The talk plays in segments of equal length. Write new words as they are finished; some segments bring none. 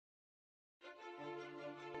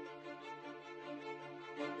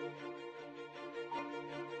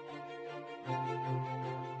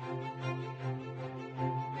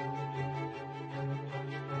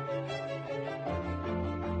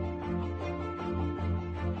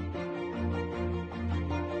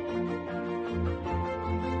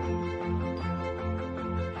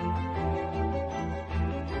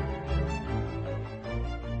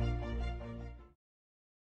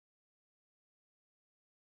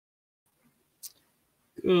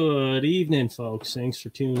Good evening, folks. Thanks for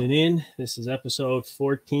tuning in. This is episode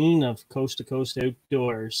 14 of Coast to Coast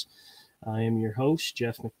Outdoors. I am your host,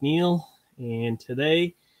 Jeff McNeil, and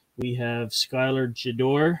today we have Skyler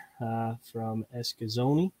Jeddore from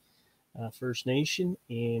Eskazoni First Nation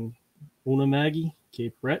in Unamagi,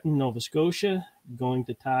 Cape Breton, Nova Scotia, going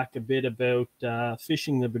to talk a bit about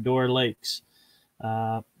fishing the Jeddore Lakes.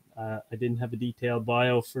 I didn't have a detailed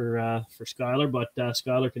bio for Skyler, but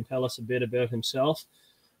Skyler can tell us a bit about himself.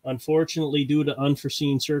 Unfortunately, due to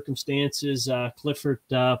unforeseen circumstances, Clifford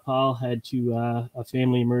Paul had to a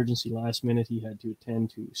family emergency last minute he had to attend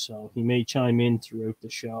to, so he may chime in throughout the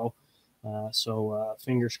show. So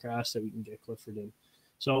fingers crossed that we can get Clifford in.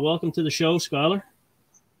 So welcome to the show, Skyler.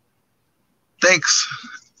 Thanks,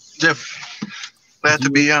 Jeff. Glad to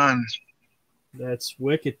be on. That's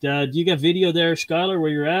wicked. Do you got video there, Skyler, where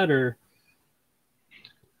you're at, or?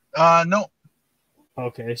 No.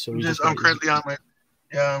 Okay, so I'm currently on my.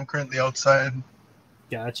 Yeah, I'm currently outside.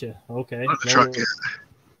 Gotcha. Okay. On the truck,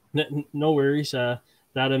 no worries. That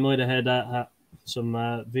I might have had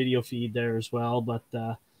some video feed there as well, but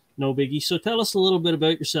no biggie. So tell us a little bit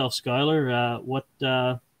about yourself, Skyler. What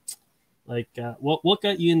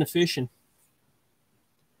got you into fishing?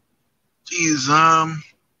 Geez, when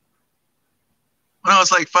I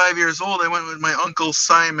was like 5 years old, I went with my uncle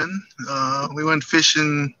Simon. We went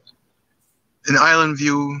fishing in Island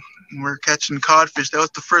View. We were catching codfish. That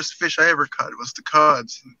was the first fish I ever caught. It was the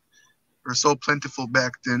cods. They were so plentiful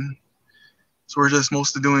back then. So we're just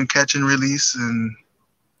mostly doing catch and release, and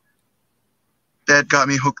that got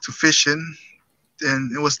me hooked to fishing.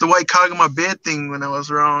 And it was the white kagama bait thing when I was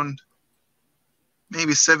around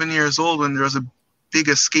maybe 7 years old, when there was a big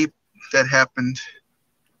escape that happened,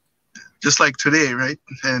 just like today, right?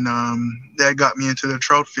 And that got me into the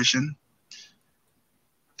trout fishing.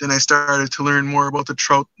 Then I started to learn more about the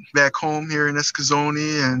trout back home here in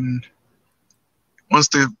Eskazoni, and once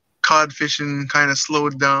the cod fishing kind of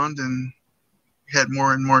slowed down, then we had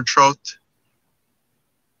more and more trout.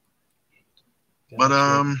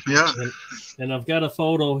 Gotcha. But yeah. And I've got a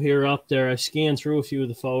photo here up there. I scanned through a few of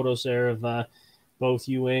the photos there of both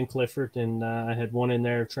you and Clifford, and I had one in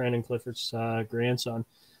there, Trent and Clifford's grandson.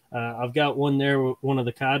 I've got one there with one of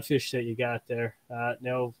the codfish that you got there.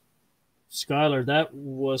 Now, Skyler, that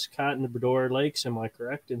was caught in the Jeddore Lakes. Am I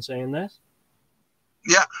correct in saying that?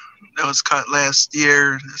 Yeah, that was caught last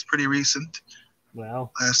year. That's pretty recent.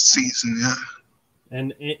 Wow. Last season, yeah.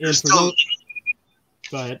 And still...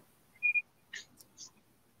 Go ahead.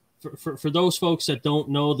 For those folks that don't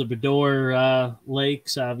know the Jeddore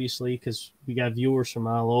Lakes, obviously, because we got viewers from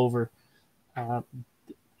all over,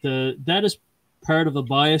 that is part of a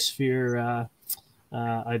biosphere,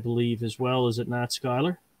 I believe, as well, is it not,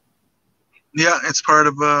 Skyler? Yeah, it's part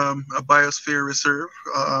of a biosphere reserve.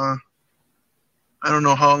 I don't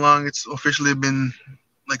know how long it's officially been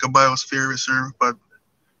like a biosphere reserve, but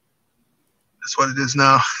that's what it is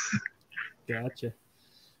now. Gotcha.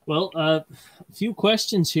 Well, a few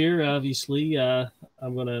questions here, obviously. I'm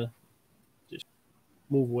going to just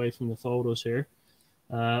move away from the photos here.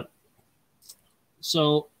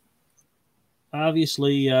 So,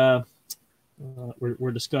 obviously,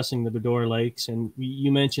 we're discussing the Jeddore Lakes, and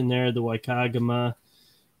you mentioned there the Waikagama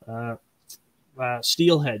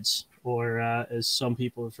steelheads, or as some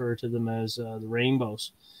people refer to them as the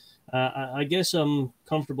rainbows. I guess I'm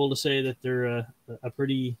comfortable to say that they're a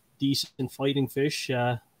pretty decent fighting fish.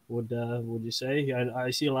 Would you say?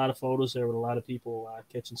 I see a lot of photos there with a lot of people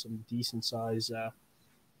catching some decent size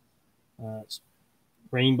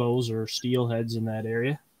rainbows or steelheads in that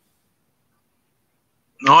area.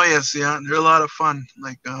 Oh yes, yeah, they're a lot of fun.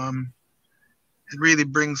 Like, it really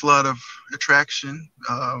brings a lot of attraction.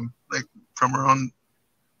 Like from around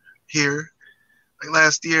here, like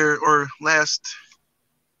last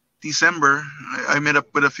December, I met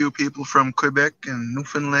up with a few people from Quebec and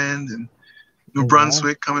Newfoundland and New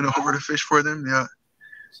Brunswick coming over to fish for them. Yeah,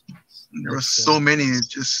 and there were so many, it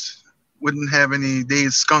just wouldn't have any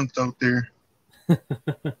days skunked out there.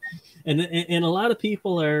 And a lot of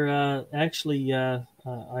people are actually.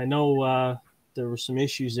 I know there were some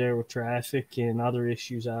issues there with traffic and other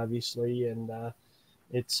issues, obviously, and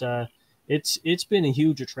it's been a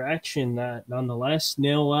huge attraction nonetheless.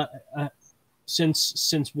 Now,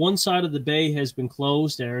 since one side of the bay has been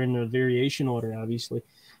closed there in a variation order, obviously,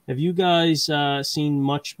 have you guys seen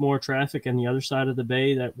much more traffic on the other side of the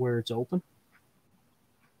bay where it's open?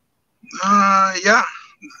 Yeah.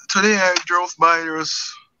 Today I drove by. There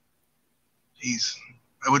was,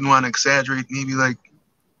 I wouldn't want to exaggerate, maybe like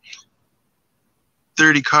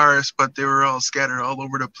 30 cars, but they were all scattered all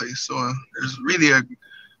over the place. So there's really a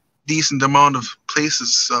decent amount of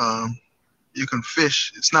places you can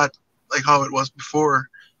fish. It's not like how it was before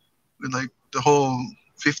with like the whole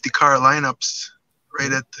 50-car lineups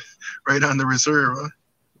right on the reserve. Huh?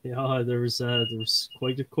 Yeah, there was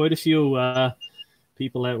quite a few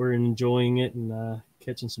people that were enjoying it and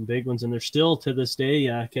catching some big ones, and they're still to this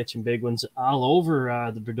day catching big ones all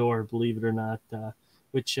over the Jeddore, believe it or not,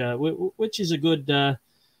 which is a good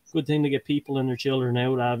thing to get people and their children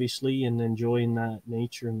out, obviously, and enjoying that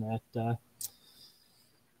nature and that.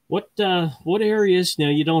 What areas, now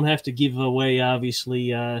you don't have to give away obviously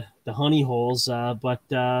the honey holes, but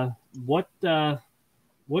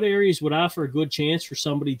what areas would offer a good chance for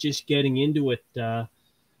somebody just getting into it to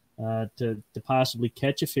possibly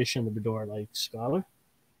catch a fish in the Jeddore, like Skyler?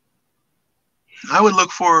 I would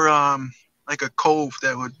look for like a cove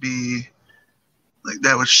that would be like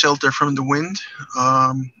that would shelter from the wind,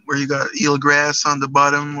 where you got eelgrass on the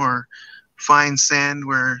bottom or fine sand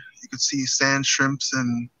where you could see sand shrimps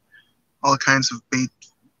and all kinds of bait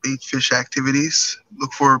fish activities.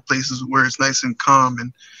 Look for places where it's nice and calm,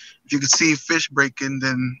 and if you could see fish breaking,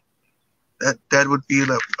 then that would be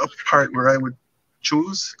a part where I would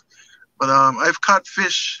choose. But I've caught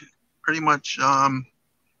fish pretty much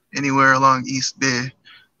anywhere along East Bay.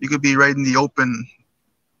 You could be right in the open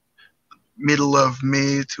middle of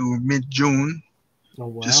May to mid-June. Oh,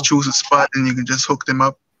 wow. Just choose a spot and you can just hook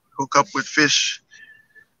up with fish.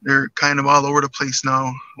 They're kind of all over the place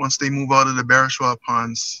now. Once they move out of the Barishwa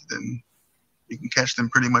ponds, then you can catch them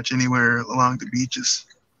pretty much anywhere along the beaches.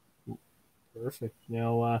 Perfect.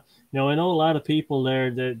 Now I know a lot of people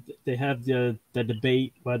there that they have the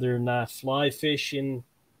debate whether or not fly fishing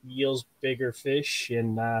yields bigger fish,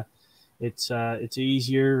 and it's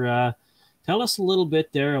easier. Tell us a little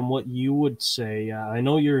bit there on what you would say. I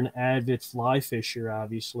know you're an avid fly fisher,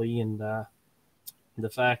 obviously, and the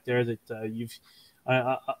fact there that you've,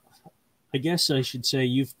 I guess I should say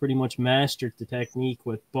you've pretty much mastered the technique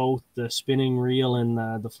with both the spinning reel and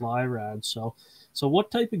the fly rod. So what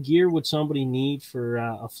type of gear would somebody need for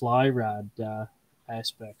a fly rod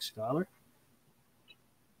aspect, Skyler?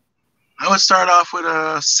 I would start off with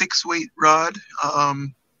a 6-weight rod,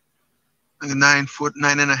 like a 9 foot,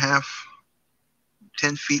 9.5,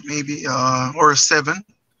 10 feet maybe, or a 7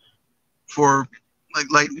 for like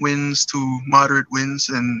light winds to moderate winds,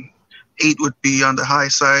 and 8 would be on the high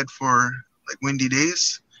side for like windy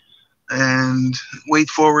days. And weight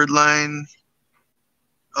forward line,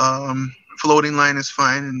 floating line is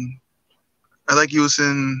fine. And I like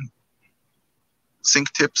using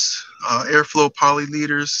sink tips, airflow poly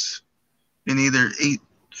leaders in either 8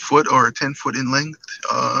 foot or 10 foot in length.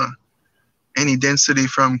 Any density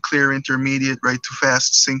from clear intermediate right to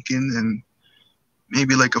fast sinking, and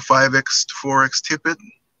maybe like a 5x to 4x tippet,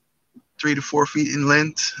 3 to 4 feet in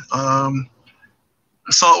length. A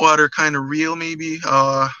saltwater kind of reel maybe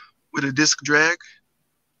with a disc drag.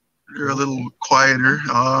 They're a little quieter.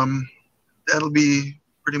 That'll be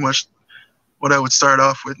pretty much what I would start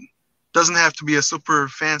off with. Doesn't have to be a super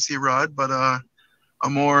fancy rod, but a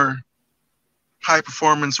more high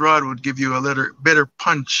performance rod would give you a better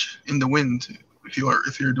punch in the wind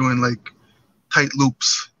if you're doing like tight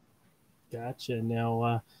loops. Gotcha.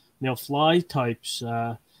 Now fly types.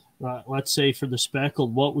 Let's say for the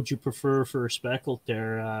speckled, what would you prefer for a speckled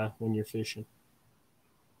there when you're fishing?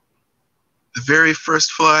 The very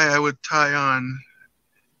first fly I would tie on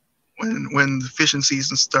when the fishing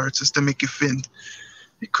season starts is the Mickey fin.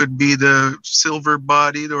 It could be the silver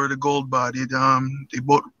bodied or the gold bodied. They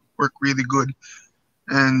both work really good.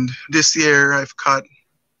 And this year I've caught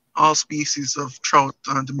all species of trout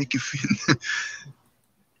on the Mickey fin.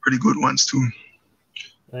 Pretty good ones too.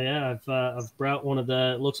 Yeah, I've brought one of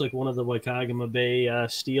the, it looks like one of the Waikagama Bay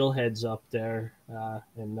steelheads up there,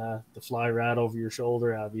 and the fly right over your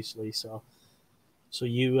shoulder, obviously. So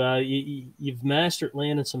you've mastered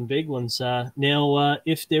landing some big ones. Now,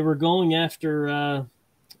 if they were going after,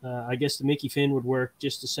 I guess the Mickey fin would work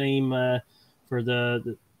just the same for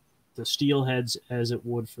the steelheads as it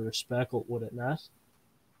would for a speckled, would it not?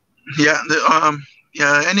 Yeah,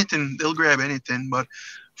 anything, they'll grab anything. But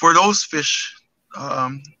for those fish,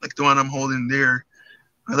 like the one I'm holding there,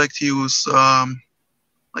 I like to use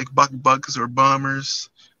like bugs or bombers.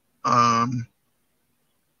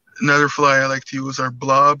 Another fly I like to use are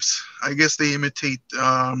blobs. I guess they imitate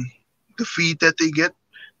the feed that they get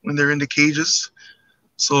when they're in the cages.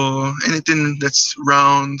 So anything that's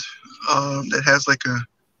round, that has like a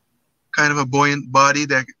kind of a buoyant body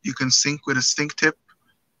that you can sink with a sink tip,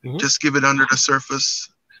 just give it under the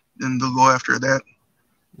surface, then they'll go after that.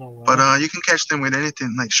 Oh, wow. But you can catch them with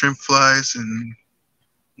anything, like shrimp flies and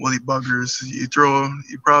woolly buggers. You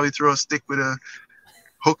probably throw a stick with a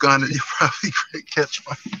hook on it, you probably catch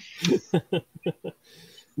one.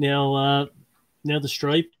 Now, now the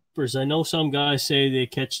stripers. I know some guys say they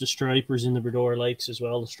catch the stripers in the Jeddore lakes as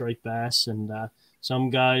well, the striped bass, and some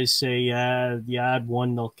guys say the odd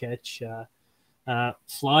one they'll catch.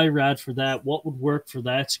 Fly rod for that. What would work for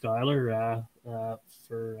that, Skyler?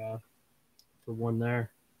 For one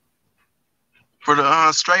there. For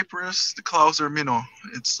the stripers, the clouser minnow.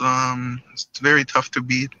 It's very tough to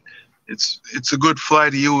beat. It's a good fly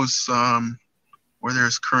to use where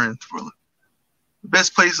there's current. For the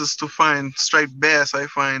best places to find striped bass, I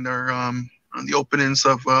find, are on the openings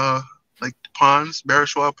of like ponds,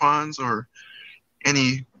 Barishaw ponds, or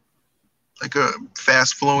any like a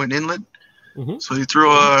fast flowing inlet. Mm-hmm. So you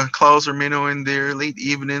throw a clouser minnow in there late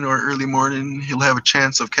evening or early morning, he'll have a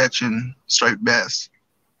chance of catching striped bass.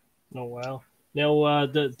 Oh wow! Now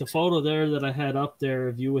the photo there that I had up there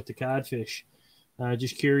of you with the codfish.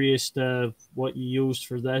 Just curious what you used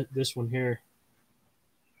for this one here.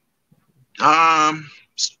 I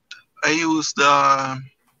used a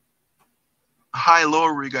high-low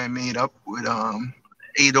rig I made up with 8-0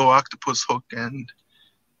 octopus hook and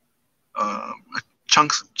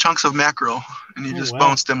chunks of mackerel, and you just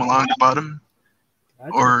bounce them along the bottom.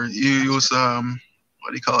 Gotcha. Or you use what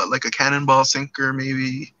do you call it, like a cannonball sinker,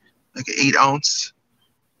 maybe like an 8-ounce,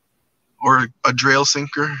 or a drill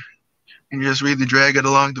sinker, and you just really drag it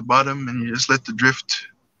along the bottom, and you just let the drift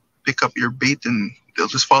pick up your bait, and they'll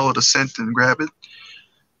just follow the scent and grab it.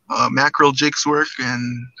 Mackerel jigs work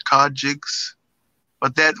and cod jigs,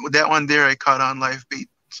 but that one there I caught on live bait,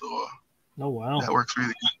 so oh wow, that works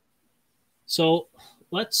really good. So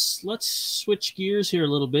let's switch gears here a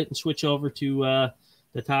little bit and switch over to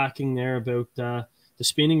the talking there about the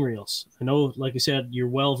spinning reels. I know, like I said, you're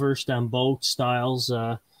well versed on both styles.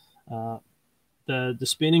 The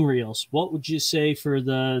spinning reels. What would you say for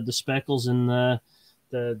the speckles and the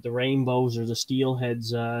rainbows or the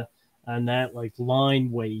steelheads on that, like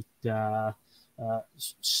line weight,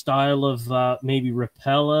 style of maybe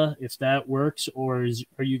Rapella, if that works, or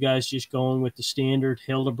are you guys just going with the standard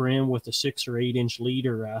Hildebrand with a 6 or 8 inch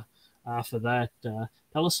leader off of that?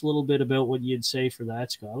 Tell us a little bit about what you'd say for that,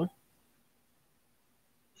 Skyler.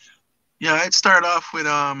 Yeah, I'd start off with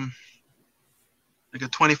like a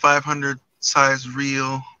 2500 size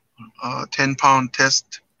reel, 10-pound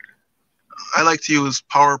test. I like to use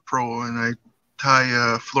Power Pro, and I tie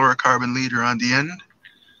a fluorocarbon leader on the end.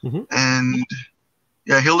 Mm-hmm. And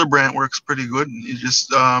yeah, Hildebrand works pretty good. You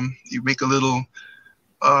just you make a little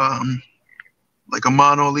like a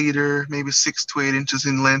mono leader, maybe 6 to 8 inches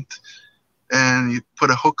in length, and you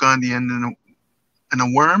put a hook on the end and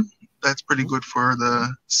a worm. That's pretty good for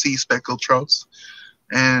the sea speckled trouts.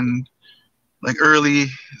 And like early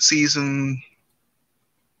season,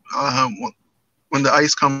 when the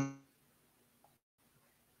ice comes.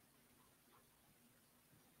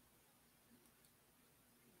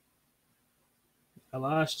 I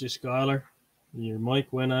lost you, Skyler. Your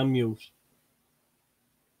mic went on mute.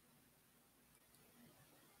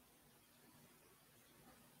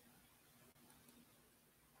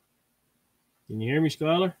 Can you hear me,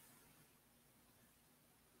 Skyler?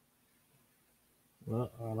 Well,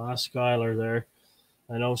 I lost Skyler there.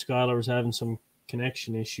 I know Skyler was having some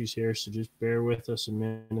connection issues here, so just bear with us a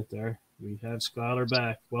minute there. We have Skyler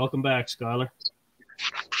back. Welcome back, Skyler.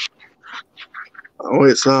 Oh,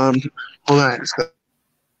 it's hold on, just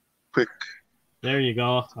quick. There you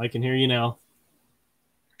go. I can hear you now.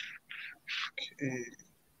 Okay.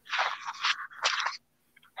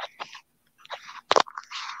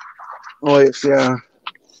 Oh, it's yeah,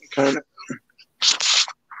 kind of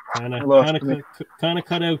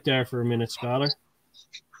cut out there for a minute, Skyler.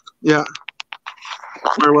 Yeah.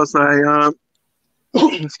 Where was I?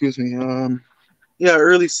 Excuse me. Yeah,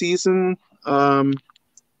 early season. I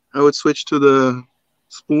would switch to the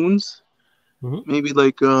spoons. Mm-hmm. Maybe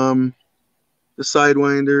like the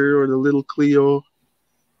Sidewinder or the Little Cleo.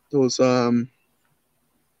 Those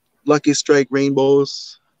Lucky Strike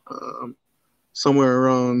rainbows. Somewhere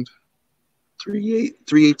around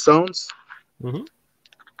 3/8 ounce. Mm-hmm.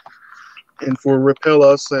 And for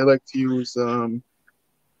Rapellas, I like to use the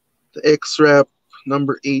X-Wrap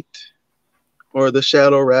number 8 or the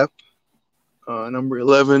Shadow Wrap number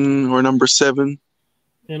 11 or number 7.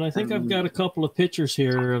 And I think I've got a couple of pictures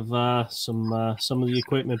here of some of the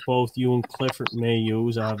equipment both you and Clifford may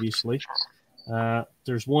use, obviously.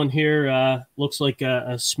 There's one here, looks like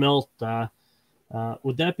a smelt.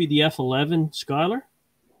 Would that be the F11, Skyler,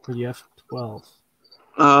 or the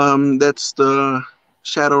F12? That's the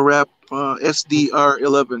Shadow Wrap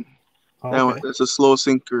SDR11. Okay. That's a slow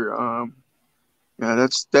sinker. Yeah,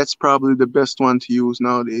 that's probably the best one to use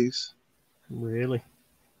nowadays. Really?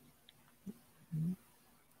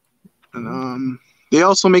 And they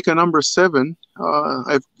also make a number 7.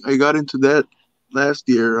 I got into that last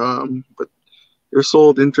year, but they're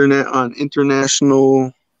sold on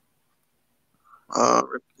international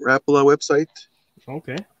Rapala website.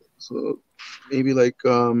 Okay. So maybe like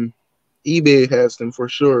eBay has them for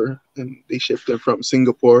sure, and they ship them from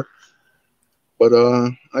Singapore. But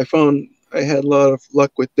I found I had a lot of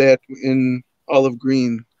luck with that in olive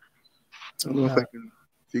green. I don't know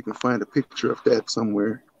if you can find a picture of that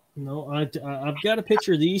somewhere. No, I've got a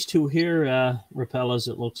picture of these two here, Rapellas.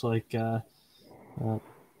 It looks like the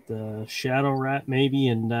Shadow Rat maybe,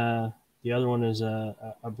 and the other one is a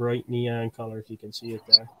bright neon color, if you can see it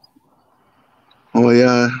there. Oh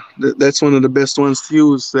yeah, that's one of the best ones to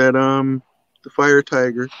use. That the Fire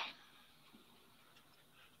Tiger.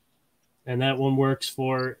 And that one works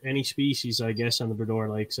for any species, I guess, on the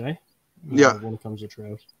Jeddore Lakes, eh? Yeah. When it comes to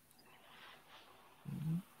trout.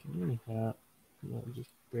 Okay. Just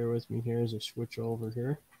bear with me here as I switch over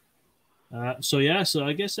here. So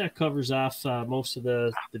I guess that covers off most of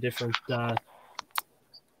the different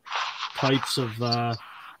types of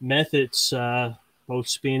methods, both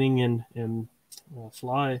spinning and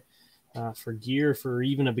fly, for gear for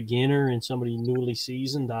even a beginner and somebody newly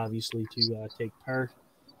seasoned, obviously, to take part.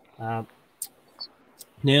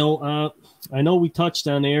 Now, I know we touched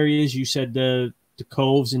on areas. You said the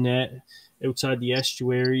coves and that outside the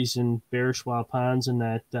estuaries and Bereshaw ponds, and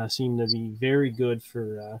that seem to be very good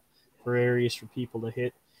for areas for people to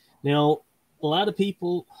hit. Now, a lot of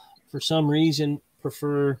people, for some reason,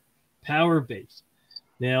 prefer power bait.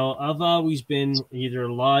 Now, I've always been either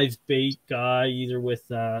a live bait guy, either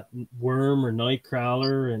with worm or night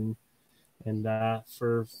crawler, and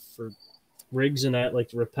for rigs and that, like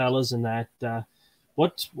the Rapellas and that.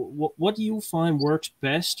 What do you find works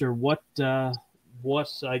best, or what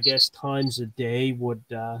I guess times a day would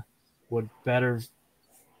better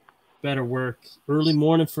work? Early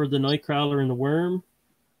morning for the night crawler and the worm,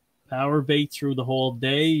 power bait through the whole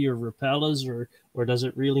day, your Rapellas, or does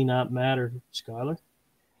it really not matter, Skyler?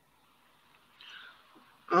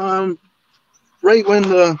 Right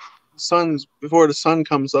when before the sun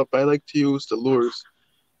comes up, I like to use the lures.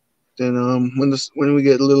 Then when we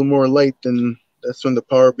get a little more light, then that's when the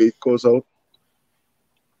power bait goes out.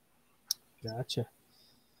 Gotcha.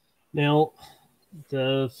 Now,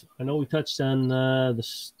 I know we touched on the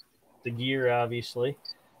gear, obviously.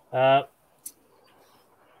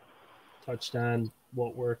 Touched on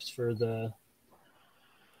what works for the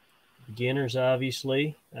beginners,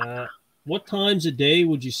 obviously. What times a day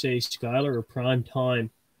would you say, Skyler, are prime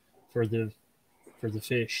time for the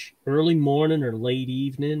fish? Early morning or late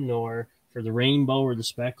evening, or for the rainbow or the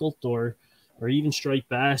speckled, or even striped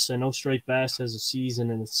bass? I know striped bass has a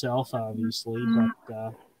season in itself, obviously,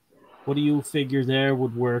 but what do you figure there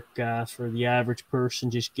would work for the average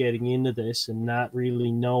person just getting into this and not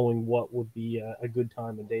really knowing what would be a good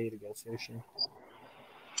time of day to go fishing?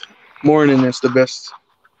 Morning is the best.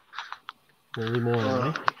 Early morning,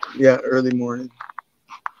 right? Yeah, early morning.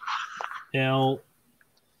 Now,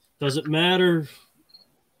 does it matter?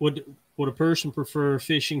 Would a person prefer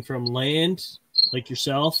fishing from land, like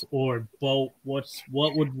yourself, or boat? What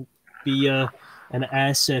would be an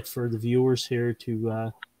asset for the viewers here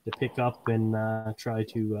to pick up and try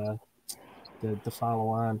to follow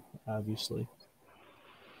on? Obviously,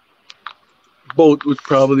 boat would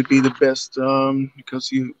probably be the best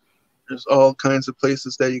because there's all kinds of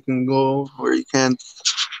places that you can go where you can't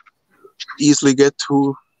easily get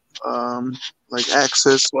to, like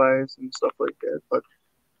access-wise and stuff like that. But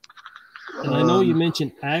and I know you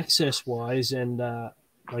mentioned access-wise, and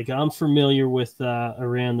like I'm familiar with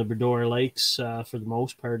around the Jeddore Lakes for the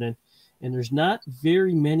most part, and there's not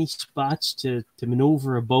very many spots to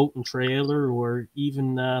maneuver a boat and trailer, or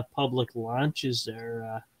even public launches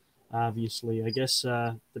there. Obviously, I guess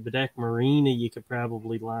the Bedeck Marina, you could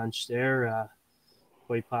probably launch there,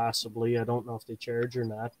 quite possibly. I don't know if they charge or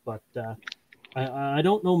not, but I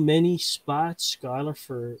don't know many spots, Skyler,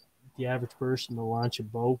 for the average person to launch a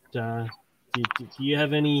boat. Do you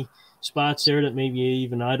have any spots there that maybe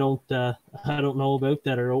even I don't know about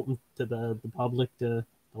that are open to the public to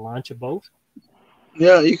launch a boat?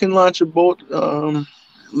 Yeah, you can launch a boat,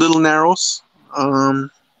 Little Narrows,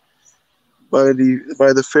 by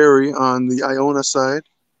the ferry on the Iona side.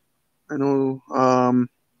 I know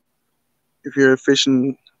if you're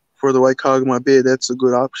fishing for the Waikagama Bay, that's a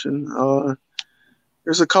good option.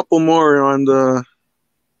 There's a couple more on the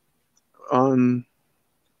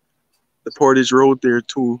Portage Road there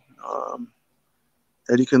too,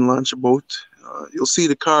 that you can launch a boat. You'll see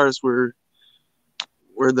the cars where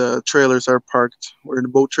the trailers are parked, where the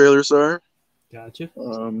boat trailers are. Gotcha.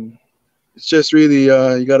 it's just really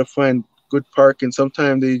you got to find good parking.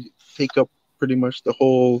 Sometimes they take up pretty much the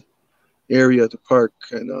whole area to park,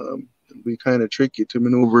 and it'll be kind of tricky to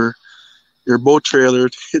maneuver your boat trailer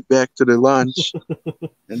to get back to the launch.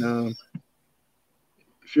 And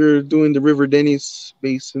if you're doing the River Denny's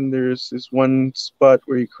Basin, there's this one spot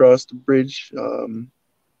where you cross the bridge. I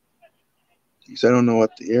don't know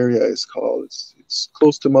what the area is called. It's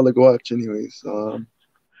close to Malaguach, anyways.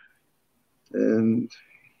 And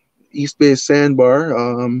East Bay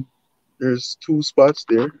Sandbar. There's 2 spots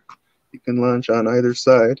there. You can launch on either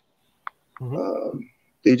side.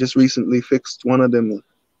 They just recently fixed one of them. I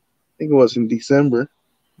think it was in December.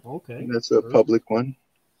 Okay. And that's a public one.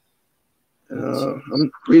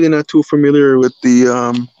 I'm really not too familiar with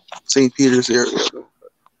the St. Peter's area, though.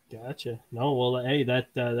 Gotcha. No, well, hey,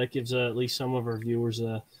 that gives at least some of our viewers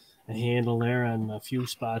a handle there on a few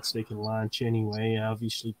spots they can launch anyway.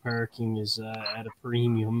 Obviously, parking is at a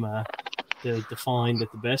premium to find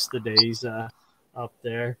at the best of days up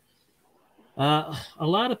there. A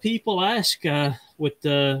lot of people ask with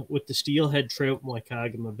the steelhead trout in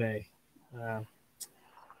Waikagama Bay.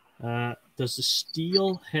 Does the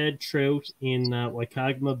steelhead trout in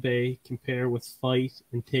Waikagama Bay compare with fight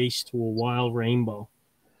and taste to a wild rainbow?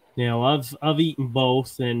 Now, I've eaten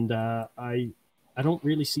both, and I don't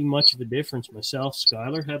really see much of a difference myself.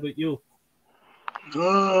 Skyler, how about you?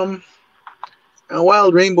 A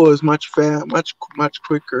wild rainbow is much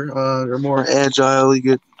quicker. They're more agile. You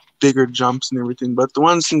get bigger jumps and everything. But the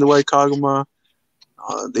ones in the Waikagama,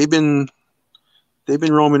 they've been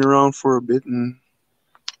roaming around for a bit, and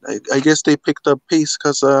I guess they picked up pace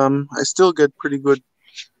because I still get pretty good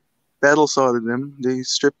battles out of them. They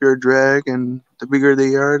strip your drag, and the bigger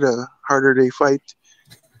they are, the harder they fight.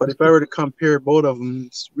 But if I were to compare both of them,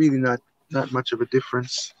 it's really not much of a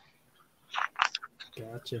difference.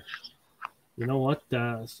 Gotcha. You know what?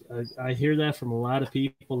 I hear that from a lot of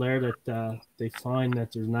people there that they find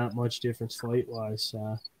that there's not much difference fight-wise.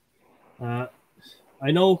 I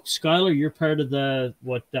know, Skyler, you're part of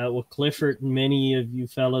what Clifford and many of you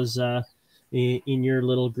fellas in your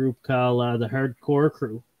little group call the Hardcore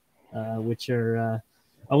Crew, which are,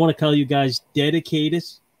 I want to call you guys dedicated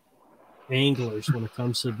anglers when it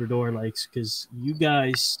comes to Jeddore Lakes, because you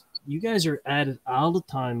guys are at it all the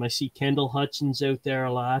time. I see Kendall Hutchins out there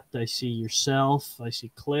a lot. I see yourself. I see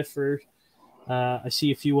Clifford. I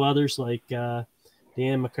see a few others like Dan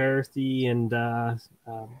McCarthy and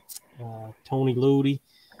Tony Ludi.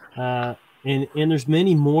 And there's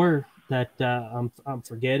many more that I'm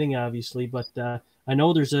forgetting, obviously. But I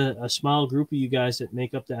know there's a small group of you guys that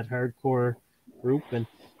make up that hardcore group. And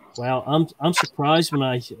wow, I'm surprised when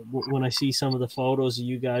I see some of the photos of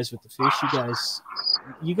you guys with the fish.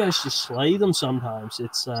 You guys just slay them sometimes.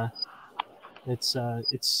 It's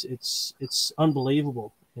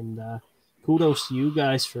unbelievable, and kudos to you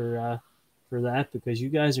guys for that, because you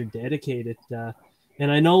guys are dedicated.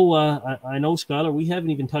 And I know Skyler, we haven't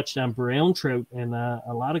even touched on brown trout, and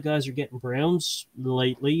a lot of guys are getting browns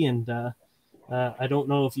lately, and I don't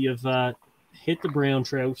know if you've hit the brown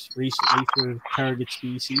trout recently for target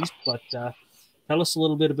species, but tell us a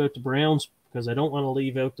little bit about the browns, because I don't want to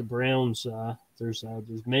leave out the browns. There's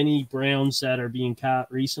many browns that are being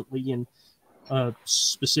caught recently in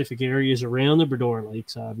specific areas around the Jeddore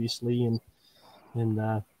Lakes, obviously,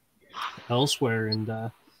 and elsewhere. And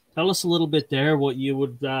tell us a little bit there what you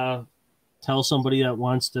would tell somebody that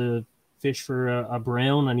wants to fish for a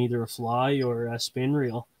brown on either a fly or a spin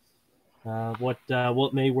reel.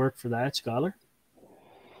 What may work for that, Skyler?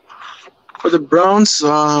 For the browns,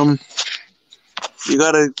 you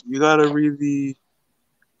gotta really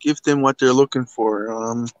give them what they're looking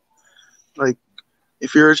for. Like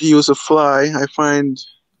if you're to use a fly, I find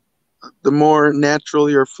the more natural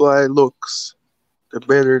your fly looks, the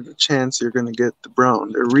better the chance you're gonna get the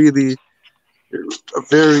brown. They're a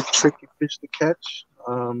very tricky fish to catch.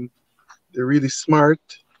 They're really smart,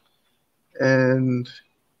 and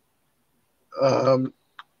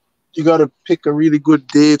you got to pick a really good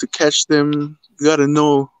day to catch them. You got to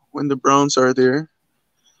know when the browns are there.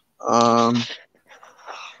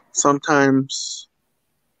 Sometimes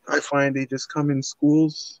I find they just come in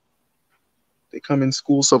schools. They come in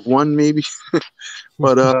schools of one, maybe.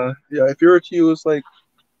 But yeah, if you were to use like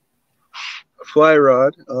a fly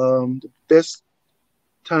rod, the best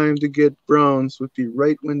time to get browns would be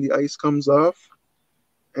right when the ice comes off.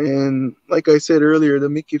 And like I said earlier, the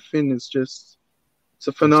Mickey fin is it's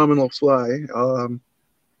a phenomenal fly.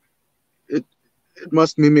 It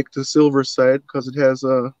must mimic the silver side because it has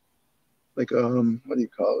a what do you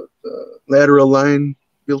call it? Lateral line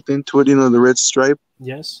built into it, the red stripe.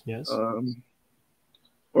 Yes.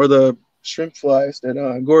 Or the shrimp flies that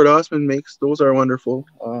Gord Osmond makes. Those are wonderful.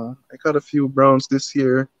 I caught a few browns this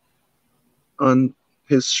year on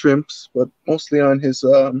his shrimps, but mostly on his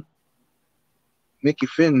Mickey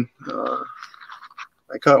Finn.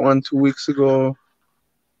 I caught one 2 weeks ago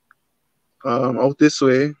out this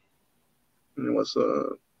way, and it was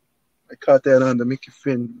I caught that on the Mickey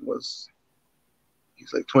Finn.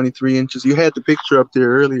 He's like 23 inches. You had the picture up there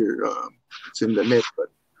earlier. It's in the net, but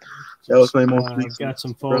that was my most recent. I've got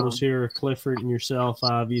some photos here of Clifford and yourself,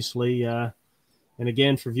 obviously. And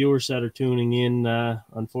again, for viewers that are tuning in,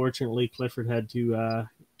 unfortunately, Clifford had to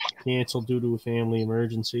cancel due to a family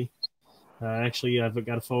emergency. Actually, I've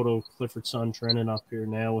got a photo of Clifford's son, Trenton, up here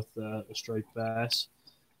now with a striped bass.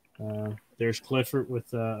 There's Clifford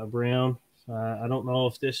with a brown. I don't know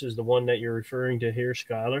if this is the one that you're referring to here,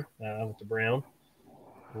 Skyler, with the brown.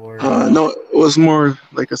 Or, no, it was more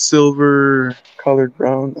like a silver colored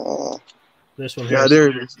brown. This one. Yeah, there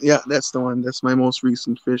it is. Yeah, that's the one. That's my most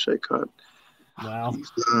recent fish I caught. Wow.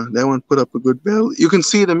 That one put up a good battle. You can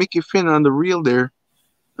see the Mickey Finn on the reel there.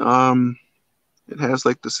 It has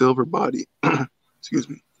like the silver body. Excuse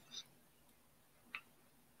me.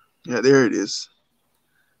 Yeah, there it is.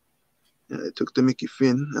 Yeah, I took the Mickey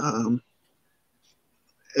Finn.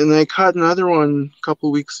 And I caught another one a couple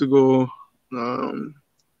weeks ago.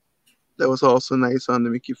 That was also nice on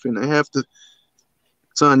the Mickey Finn.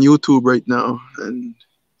 It's on YouTube right now, and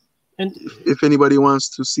if anybody wants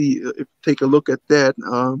to take a look at that.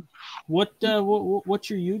 What's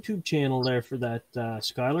your YouTube channel there for that,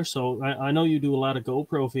 Skyler? So I know you do a lot of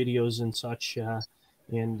GoPro videos and such,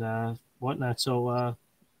 and whatnot. So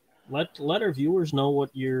let our viewers know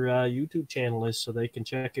what your YouTube channel is, so they can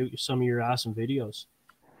check out some of your awesome videos.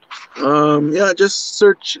 Yeah, just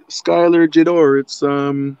search Skyler Jeddore. It's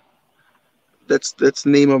that's the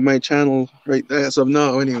name of my channel right as of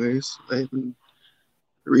now. Anyways, I haven't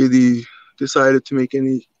really decided to make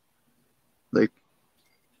any like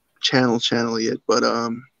channel yet, but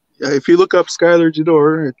yeah, if you look up Skyler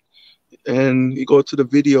Jeddore and you go to the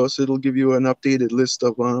videos, it'll give you an updated list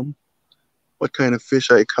of what kind of fish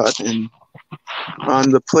I caught. And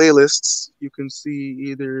on the playlists you can see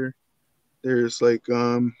either there's like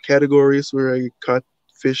categories where I caught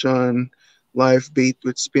fish on live bait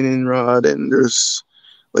with spinning rod, and there's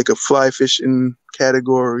like a fly fishing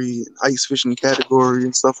category, ice fishing category,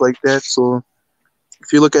 and stuff like that. So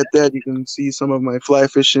if you look at that, you can see some of my fly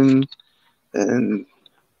fishing and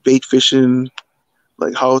bait fishing,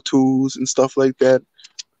 like how-tos and stuff like that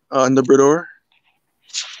on the Jeddore.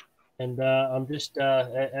 And I'm just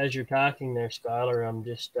as you're talking there, Skyler, I'm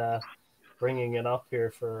just bringing it up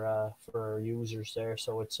here for our users there.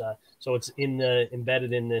 So it's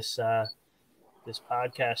embedded in this this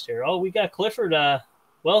podcast here. Oh, we got Clifford.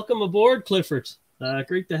 Welcome aboard, Clifford.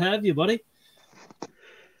 Great to have you, buddy.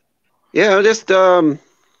 Yeah, I just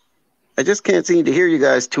can't seem to hear you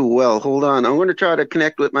guys too well. Hold on. I'm going to try to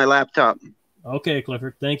connect with my laptop. Okay,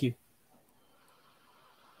 Clifford. Thank you.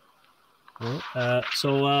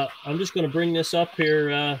 So I'm just going to bring this up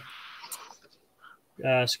here,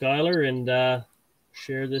 Skyler, and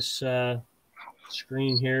share this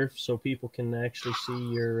screen here so people can actually see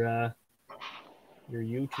your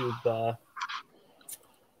YouTube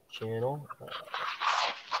channel.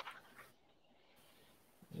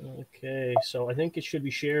 Okay, so I think it should be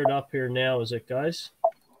shared up here now. Is it, guys?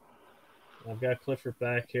 I've got Clifford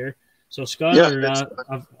back here. So, Skyler,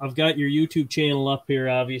 yeah, I've got your YouTube channel up here,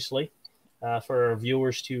 obviously, for our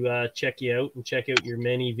viewers to check you out and check out your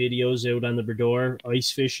many videos out on the Jeddore,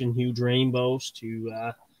 ice fishing, huge rainbows,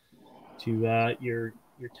 to your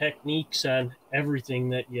techniques on everything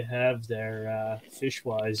that you have there,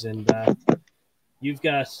 fish-wise, and you've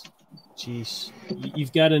got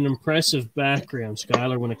an impressive background,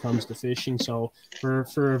 Skyler, when it comes to fishing. So for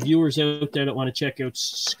our viewers out there that want to check out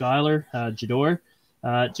Skyler Jeddore,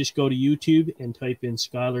 just go to YouTube and type in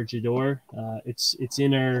Skyler Jeddore. It's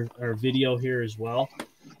in our video here as well.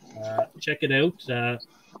 Check it out.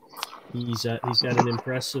 He's got an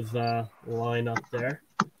impressive line up there.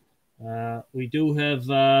 We do have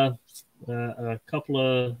a couple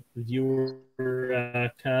of viewer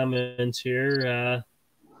comments here.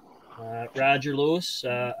 Roger Lewis,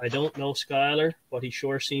 I don't know Skyler, but he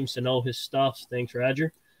sure seems to know his stuff. Thanks,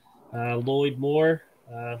 Roger. Lloyd Moore,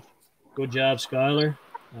 good job, Skyler.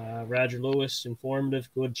 Roger Lewis, informative,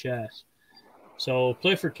 good chat. So,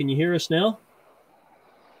 Clifford, can you hear us now?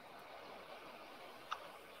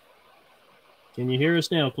 Can you hear us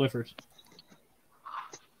now, Clifford?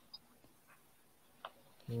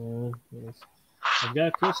 Yes. I've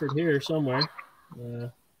got Clifford here somewhere.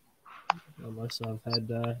 Unless I've had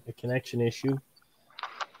a connection issue.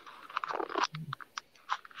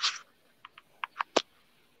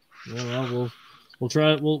 Yeah, well, we'll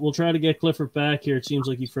try to get Clifford back here. It seems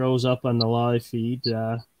like he froze up on the live feed.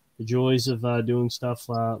 The joys of doing stuff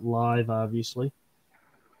live, obviously.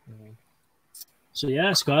 So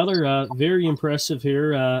yeah, Skyler, very impressive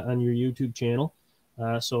here on your YouTube channel.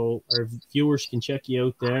 So our viewers can check you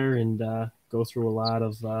out there and go through a lot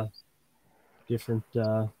of different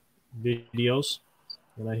videos.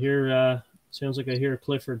 And I hear, sounds like I hear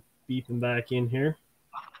Clifford beeping back in here.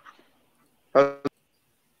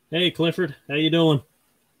 Hey, Clifford, how you doing?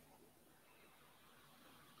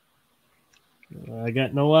 I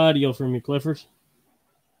got no audio from you, Clifford.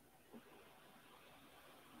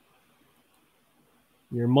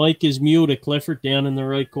 Your mic is muted, Clifford, down in the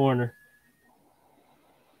right corner.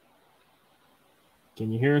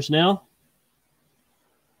 Can you hear us now?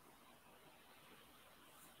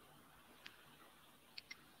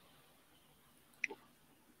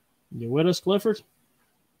 You with us, Clifford?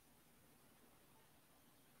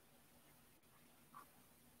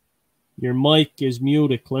 Your mic is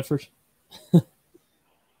muted, Clifford.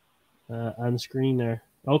 On the screen there.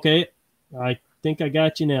 Okay, I think I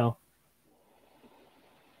got you now.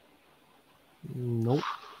 Nope.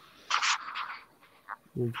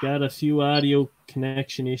 We've got a few audio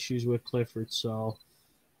connection issues with Clifford, so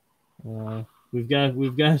we've got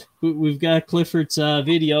Clifford's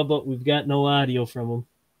video, but we've got no audio from him.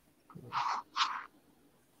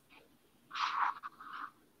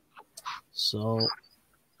 So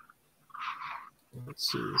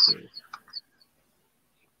let's see here.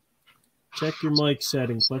 Check your mic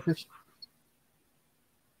settings, Clifford.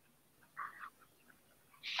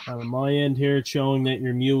 On my end here, it's showing that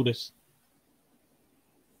you're muted.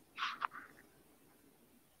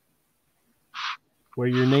 Where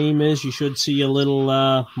your name is, you should see a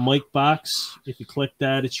little mic box. If you click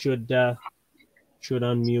that, it should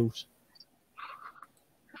unmute.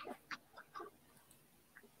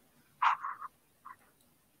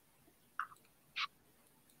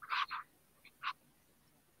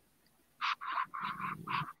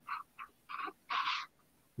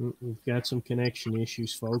 We've got some connection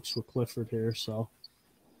issues, folks, with Clifford here, so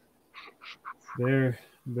bear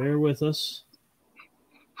with us.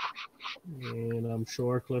 And I'm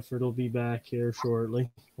sure Clifford will be back here shortly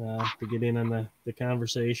to get in on the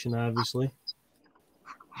conversation, obviously.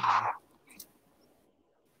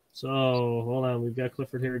 So, hold on. We've got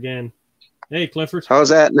Clifford here again. Hey, Clifford. How's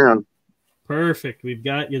that now? Perfect. We've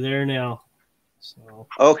got you there now. So,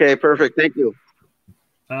 okay, perfect. Thank you.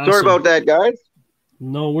 Awesome. Sorry about that, guys.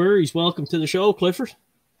 No worries. Welcome to the show, Clifford.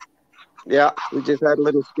 Yeah, we just had a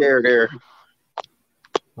little scare there.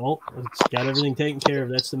 Oh, it's got everything taken care of.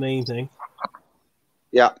 That's the main thing.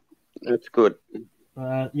 Yeah, that's good.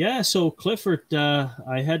 Yeah, so Clifford,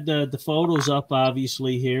 I had the photos up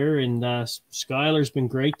obviously here, and Skyler's been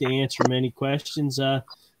great to answer many questions.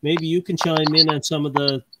 Maybe you can chime in on some of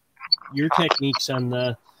your techniques on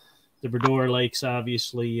the Jeddore lakes,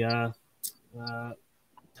 obviously.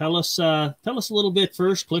 Tell us a little bit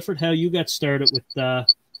first, Clifford, how you got started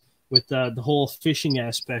with the whole fishing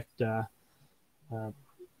aspect.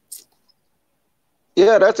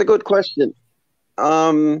 Yeah, that's a good question.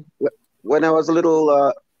 When I was a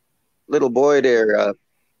little boy there,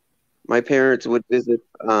 my parents would visit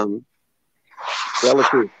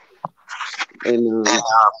relatives in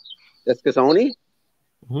Eskasoni,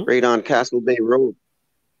 right on Castle Bay Road,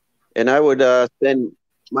 and I would spend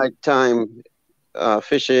my time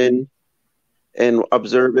fishing and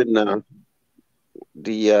observing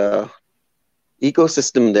the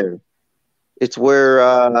ecosystem there. It's where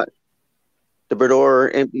the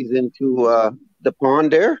Jeddore empties into the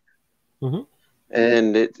pond there,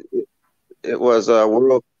 and it was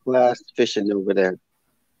world-class fishing over there.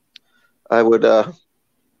 I would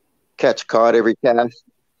catch cod every cast,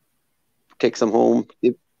 take some home,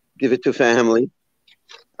 give it to family.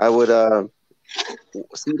 I would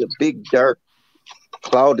see the big dark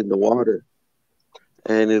cloud in the water,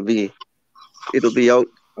 and it'll be out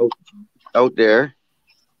there,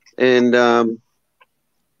 and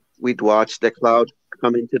we'd watch the cloud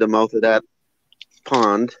come into the mouth of that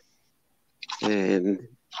pond, and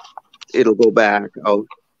it'll go back out,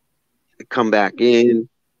 come back in,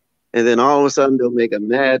 and then all of a sudden they'll make a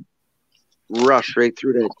mad rush right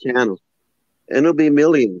through that channel, and it'll be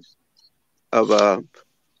millions of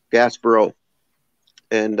Gasparro.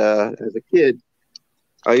 And as a kid,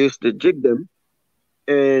 I used to jig them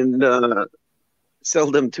and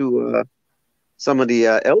sell them to some of the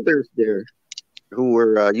elders there who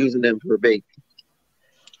were using them for bait,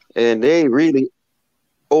 and they really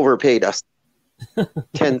overpaid us.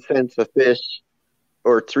 10 cents a fish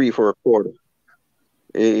or 3 for a quarter.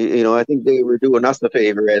 You know, I think they were doing us a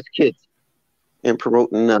favor as kids. and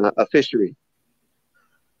promoting a fishery.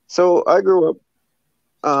 So I grew up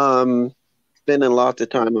spending lots of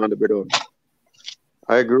time on the Jeddore.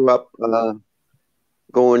 I grew up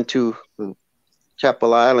going to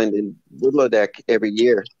Chapel Island in Woodlodeck every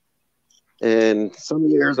year. And some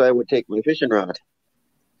years I would take my fishing rod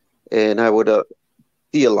and I would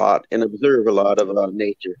see a lot and observe a lot of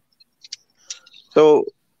nature. So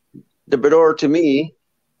the Jeddore to me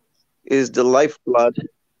is the lifeblood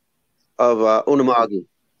of Unama'ki.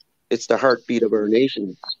 It's the heartbeat of our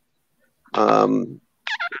nation.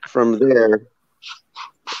 From there,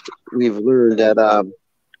 we've learned that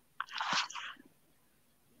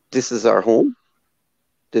this is our home.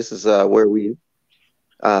 This is where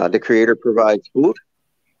the Creator provides food,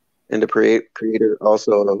 and the Creator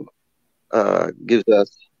also gives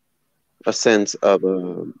us a sense of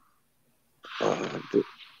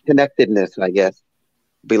connectedness, I guess,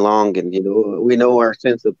 belonging. We know our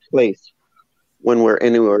sense of place when we're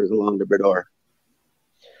anywhere along the Jeddore.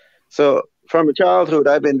 So from childhood,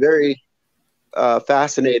 I've been very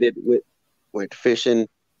fascinated with fishing,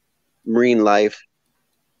 marine life,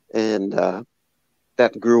 and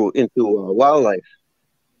that grew into wildlife.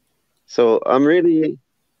 So I'm really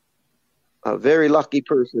a very lucky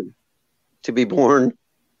person to be born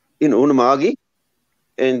in Unama'ki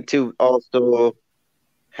and to also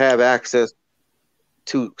have access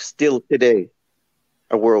to still today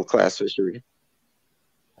a world-class fishery.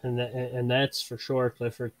 And that's for sure,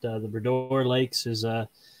 Clifford. The Jeddore Lakes is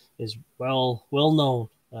well known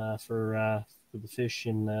for the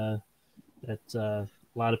fishing that a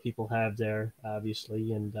lot of people have there,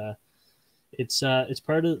 obviously, and it's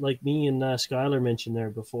part of, like me and Skyler mentioned there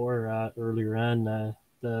before earlier on.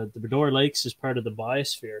 The Jeddore Lakes is part of the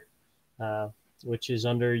biosphere, which is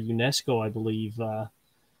under UNESCO, I believe.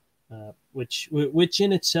 Which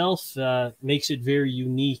in itself makes it very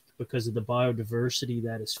unique because of the biodiversity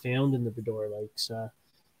that is found in the Jeddore Lakes.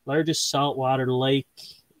 Largest saltwater lake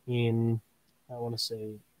in, I want to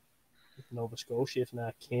say, Nova Scotia, if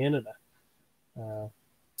not Canada.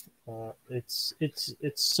 It's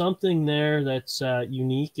something there that's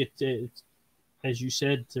unique. It as you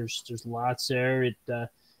said, there's lots there.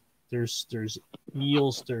 There's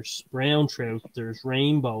eels, there's brown trout, there's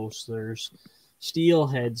rainbows, there's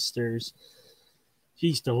steelheads,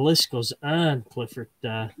 the list goes on, Clifford.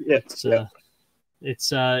 It's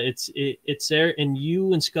there, and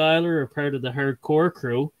you and Skyler are part of the hardcore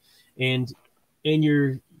crew, and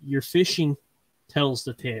your fishing tells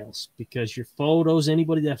the tales because your photos,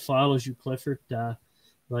 anybody that follows you, Clifford,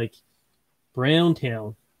 like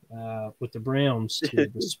Browntown, with the Browns too,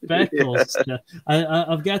 the speckles.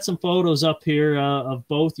 I've got some photos up here of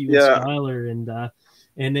both you and Skyler,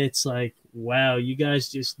 and it's like, wow, you guys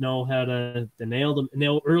just know how to nail them.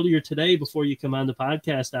 Now, earlier today, before you come on the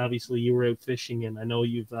podcast, obviously you were out fishing, and I know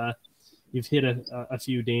you've hit a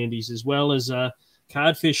few dandies as well as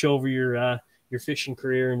codfish over your fishing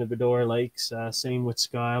career in the Jeddore Lakes. Same with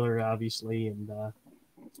Skyler, obviously, and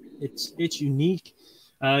it's unique.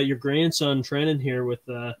 Your grandson Trenton here with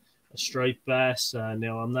a striped bass.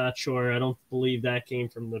 Now, I'm not sure. I don't believe that came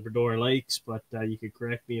from the Jeddore Lakes, but you could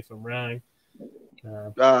correct me if I'm wrong.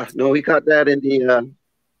 No, we caught that in the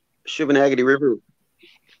Shubenacadie River,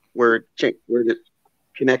 where it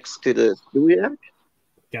connects to the Stewiacke.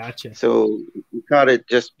 Gotcha. So we caught it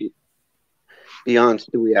just beyond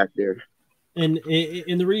Stewiacke there. And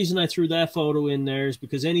the reason I threw that photo in there is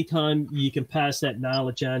because anytime you can pass that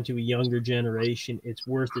knowledge on to a younger generation, it's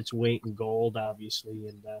worth its weight in gold, obviously.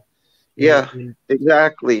 And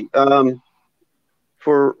exactly.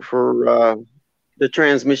 For the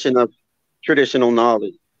transmission of traditional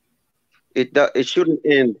knowledge, it shouldn't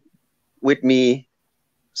end with me,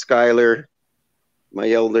 Skyler,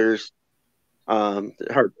 my elders, the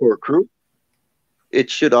hardcore crew. It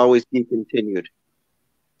should always be continued.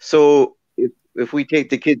 So if we take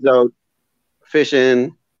the kids out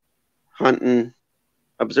fishing, hunting,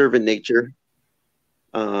 observing nature,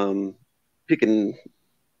 picking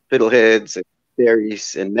fiddleheads,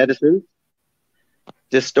 berries, and medicines,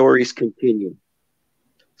 the stories continue.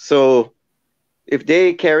 So if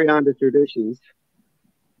they carry on the traditions,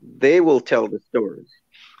 they will tell the stories.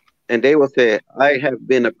 And they will say, I have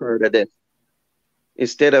been a part of this.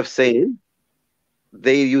 Instead of saying,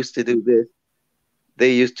 they used to do this,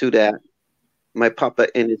 they used to that. My papa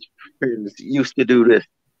and his friends used to do this.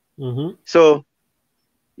 Mm-hmm. So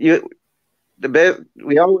we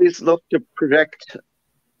always look to protect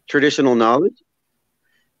traditional knowledge.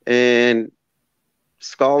 And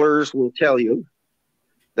scholars will tell you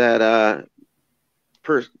that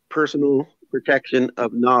personal protection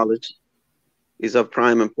of knowledge is of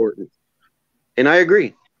prime importance. And I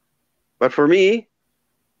agree. But for me,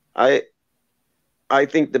 I I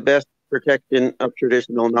think the best protection of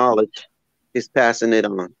traditional knowledge is passing it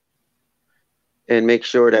on and make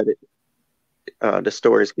sure that the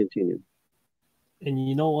stories continue. And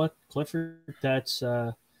you know what, Clifford, that's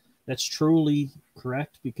truly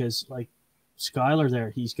correct, because like Skyler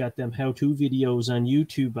there, he's got them how-to videos on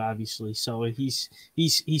YouTube, obviously. So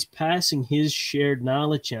he's passing his shared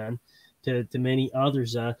knowledge on to many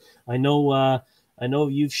others. I know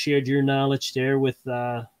you've shared your knowledge there with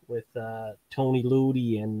Tony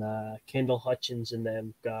Ludi and Kendall Hutchins and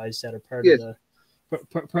them guys that are Yes,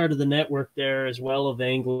 part of the network there as well, of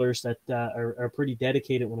anglers that are pretty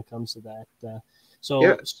dedicated when it comes to that. yeah,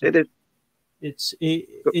 So it is.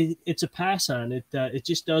 it's a pass on. It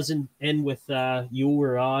just doesn't end with you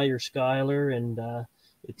or I or Skyler, and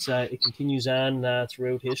it continues on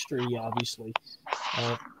throughout history, obviously.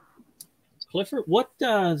 Uh, Clifford, what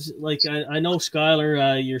does, like, I know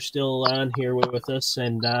Skyler, you're still on here with us,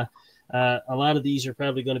 and a lot of these are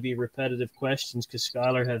probably going to be repetitive questions because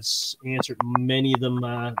Skyler has answered many of them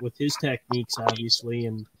with his techniques, obviously,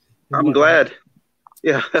 and I'm whatnot. glad.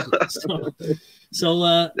 Yeah. So,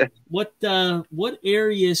 what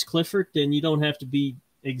areas, Clifford, and you don't have to be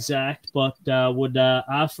exact, but would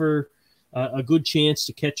offer a good chance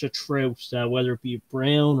to catch a trout, whether it be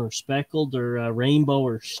brown or speckled or rainbow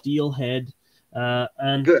or steelhead,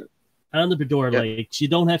 on Good. the Jeddore Yeah. Lakes? You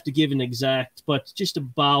don't have to give an exact, but just a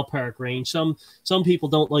ballpark range. Some people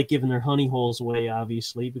don't like giving their honey holes away,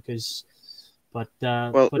 obviously, because, Well,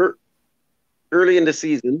 but early in the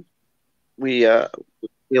season, we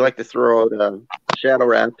like to throw out shadow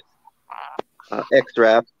wrap, X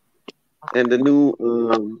wrap, and the new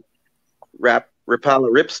wrap Rapala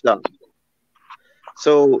ripstop.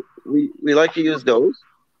 So we like to use those,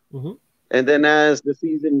 mhm. and then as the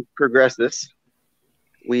season progresses,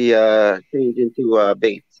 we change into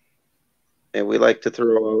baits, and we like to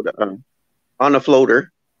throw out on a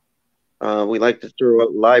floater. We like to throw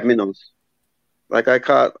out live minnows. Like I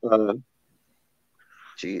caught a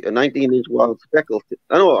 19-inch wild speckle.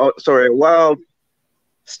 I know, sorry, a wild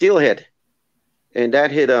steelhead, and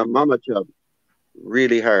that hit a mama chub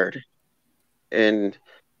really hard, and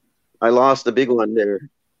I lost a big one there.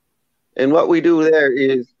 And what we do there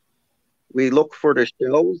is we look for the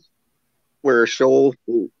shells where a shoal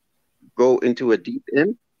will go into a deep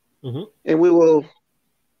end, Mhm. and we will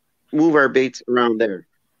move our baits around there.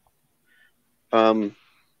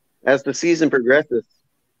 As the season progresses,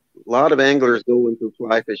 a lot of anglers go into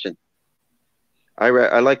fly fishing. I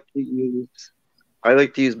like to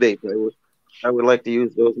use baits. I would like to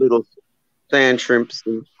use those little sand shrimps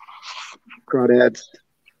and crawdads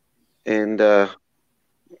and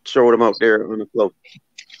throw them out there on the float.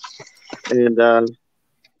 And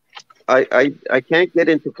I can't get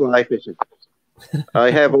into fly fishing.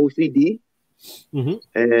 I have OCD, Mhm.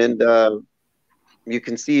 and you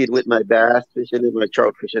can see it with my bass fishing and my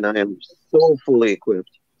trout fishing. I am so fully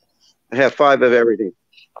equipped. I have 5 of everything.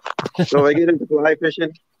 So if I get into fly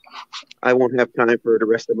fishing, I won't have time for the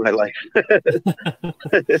rest of my life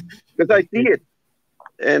because I see it,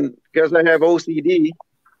 and because I have OCD,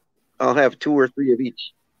 I'll have 2 or 3 of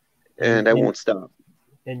each, and I won't stop.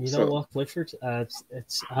 And you know So what, Clifford?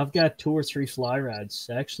 I've got 2 or 3 fly rods.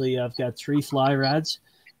 Actually, I've got 3 fly rods,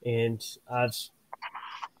 and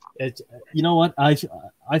you know what?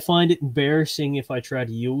 I find it embarrassing if I try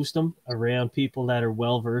to use them around people that are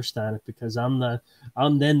well versed on it, because I'm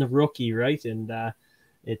then the rookie, right? And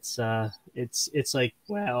it's like,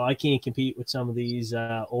 wow, I can't compete with some of these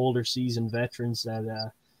older seasoned veterans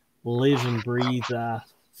that live and breathe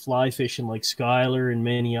fly fishing, like Skyler and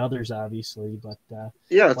many others, obviously. But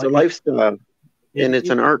yeah, it's a like lifestyle, and it's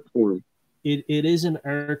it an art form. it is an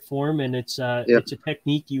art form, and it's Yeah, a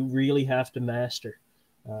technique you really have to master.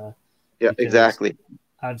 Uh, yeah, because exactly.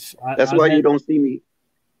 That's I've why you had don't see me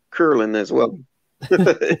curling as well.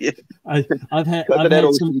 Yeah, I've had because of that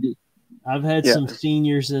OCD. Yeah, some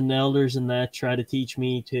seniors and elders and that try to teach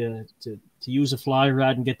me to use a fly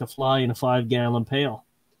rod and get the fly in a 5-gallon pail.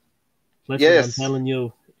 Clifford, I'm yes, telling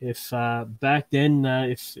you, if back then,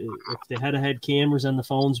 if they had cameras on the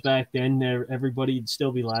phones back then, everybody'd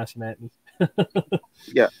still be laughing at me.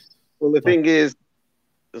 yeah. Well, the But thing is,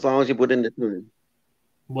 as long as you put in the time,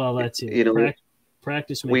 well, that's it. you know,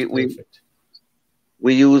 Practice makes we we perfect.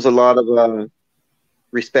 we use a lot of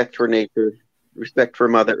respect for nature, respect for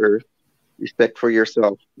Mother Earth, respect for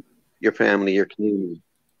yourself, your family, your community.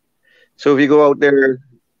 So if you go out there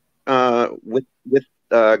with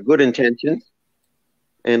good intentions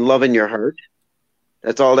and love in your heart,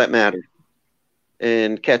 that's all that matters.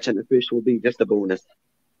 And catching a fish will be just a bonus.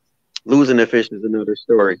 Losing a fish is another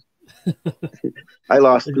story. I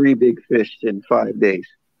lost 3 big fish in 5 days,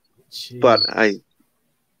 but I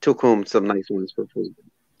took home some nice ones for food.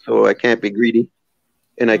 So I can't be greedy,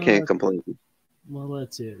 and I can't complain. Well,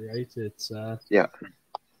 that's it, right? It's yeah.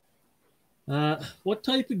 What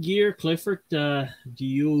type of gear, Clifford, do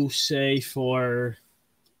you say for?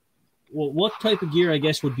 Well, what type of gear, I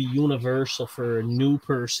guess, would be universal for a new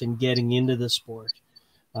person getting into the sport?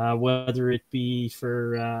 Whether it be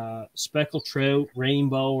for speckled trout,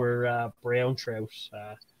 rainbow, or brown trout.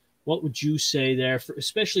 What would you say there,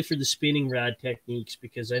 especially for the spinning rod techniques?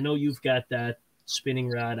 Because I know you've got that spinning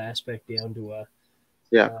rod aspect down to a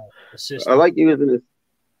system. I like using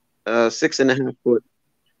a 6.5 foot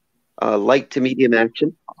light to medium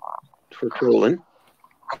action for trolling.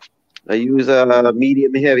 I use a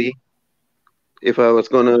medium heavy if I was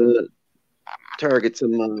going to target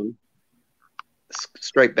some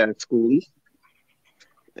striped back schoolies.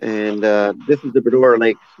 And this is the Jeddore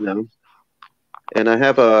Lakes now. And I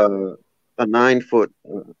have a 9 foot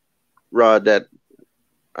rod that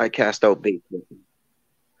I cast out bait with.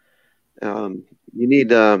 You need,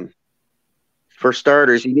 for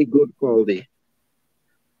starters, you need good quality.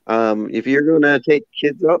 If you're going to take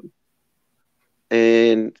kids up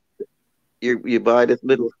and you buy this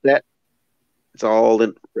little set, it's all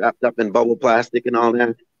wrapped up in bubble plastic and all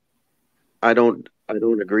that. I don't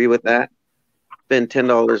agree with that. Spend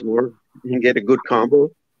 $10 more and get a good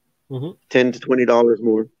combo. $10 to $20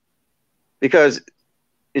 more, because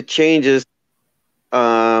it changes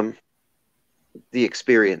the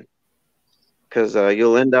experience. Because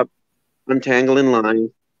you'll end up untangling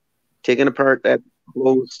lines, taking apart that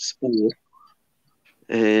closed spool,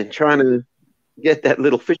 and trying to get that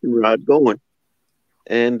little fishing rod going.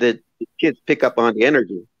 And the kids pick up on the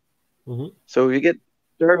energy. So you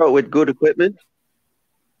start out with good equipment,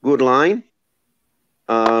 good line.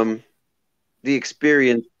 The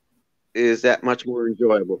experience is that much more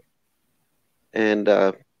enjoyable. And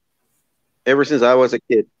ever since I was a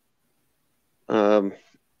kid,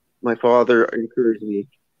 my father encouraged me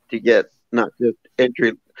to get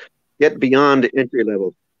beyond entry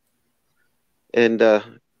level. And the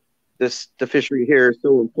fishery here is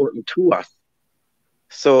so important to us.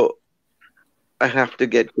 So I have to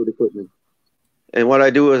get good equipment. And what I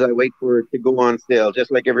do is I wait for it to go on sale,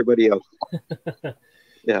 just like everybody else.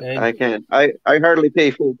 I can't. I hardly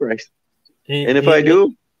pay full price. And if I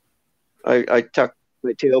do, I tuck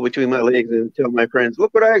my tail between my legs and tell my friends,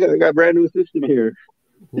 "Look what I got! I got a brand new system here."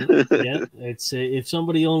 Yeah, it's if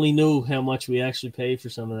somebody only knew how much we actually pay for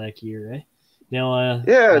some of that gear, eh? Now,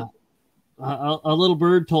 a little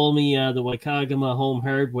bird told me the Waikagama Home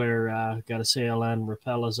Hardware got a sale on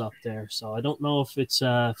Rapellas up there. So I don't know if it's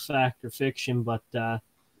fact or fiction, but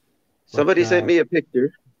somebody sent me a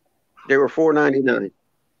picture. They were $4.99.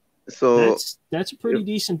 So that's a pretty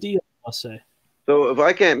decent deal, I'll say. So if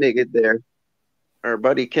I can't make it there, our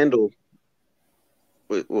buddy Kendall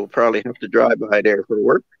will probably have to drive by there for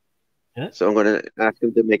work. Yeah. So I'm going to ask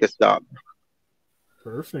him to make a stop.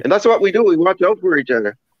 Perfect. And that's what we do. We watch out for each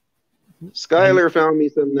other. Skyler found me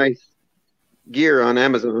some nice gear on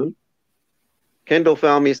Amazon. Kendall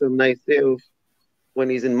found me some nice sales when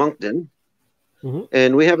he's in Moncton.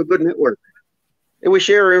 And we have a good network. And we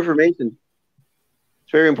share our information.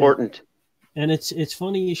 It's very important. And it's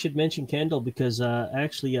funny you should mention Kendall, because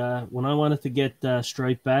actually when I wanted to get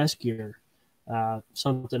striped bass gear,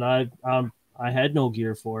 something I had no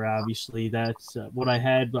gear for, obviously. That's what I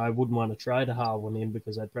had. I wouldn't want to try to haul one in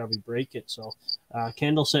because I'd probably break it. So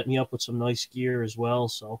Kendall set me up with some nice gear as well.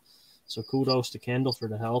 So kudos to Kendall for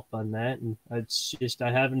the help on that. And it's just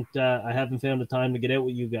I haven't found the time to get out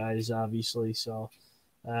with you guys, obviously. So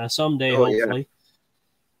someday, hopefully. Yeah.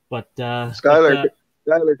 But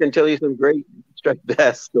Skyler can tell you some great striped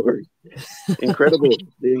bass stories.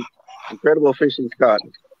 Incredible fishing caught.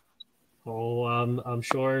 Oh, I'm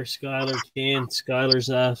sure Skyler can.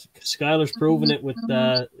 Skyler's proven it with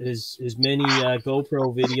his many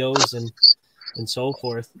GoPro videos and so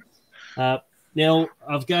forth. Now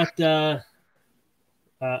I've got a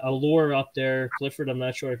lure up there, Clifford. I'm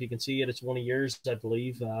not sure if you can see it. It's one of yours, I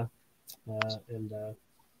believe. And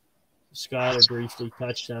Skyler briefly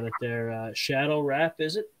touched on it there. Shadow Wrap,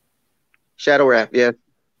 is it? Shadow Wrap, yeah.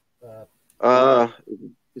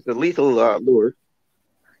 It's a lethal lure.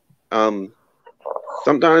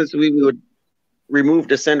 Sometimes we would remove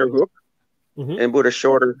the center hook and put a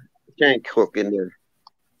shorter shank hook in there.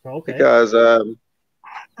 Okay. Because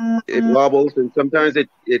it wobbles, and sometimes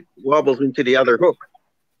it wobbles into the other hook.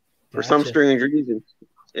 For some strange reason,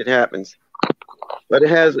 it happens. But it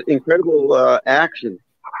has incredible action.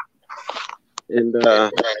 And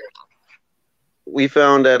we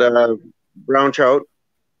found that brown trout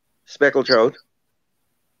speckled trout,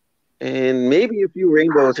 and maybe a few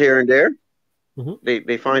rainbows here and there.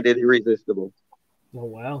 They find it irresistible. Oh,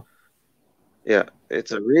 wow. Yeah,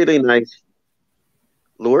 it's a really nice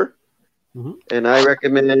lure, and I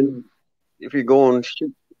recommend if you're going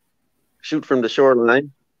shoot from the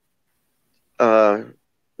shoreline,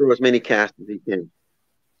 throw as many casts as you can.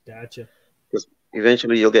 Gotcha. Because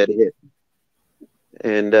eventually you'll get a hit,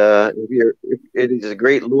 and it is a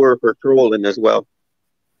great lure for trolling as well.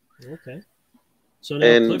 Okay. So now,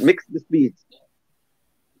 and Cliff, mix the speeds.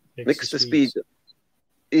 Mix the speeds.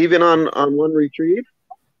 Even on one retrieve,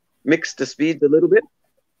 mix the speeds a little bit.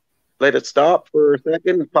 Let it stop for a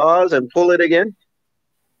second, pause, and pull it again,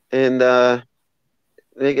 and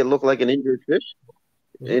make it look like an injured fish,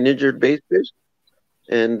 an injured bait fish,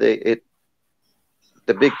 and the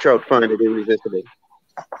big trout find it irresistible.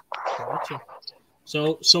 Gotcha.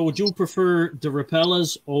 So would you prefer the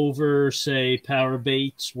Rapellas over, say, power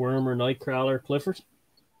baits, worm or nightcrawler, Clifford?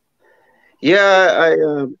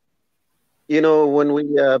 Yeah, when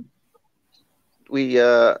we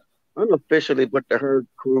unofficially put the herd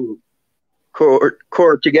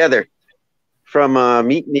core together from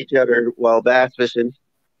meeting each other while bass fishing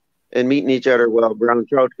and meeting each other while brown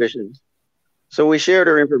trout fishing. So we shared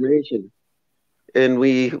our information, and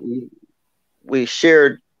we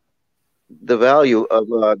shared the value of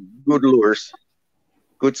good lures,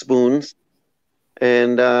 good spoons,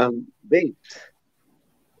 and baits.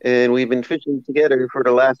 And we've been fishing together for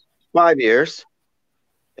the last 5 years,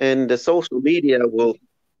 and the social media will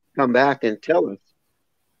come back and tell us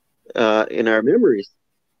in our memories,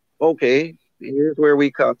 okay, here's where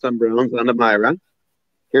we caught some browns on the Myra.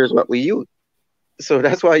 Here's what we use. So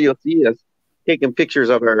that's why you'll see us taking pictures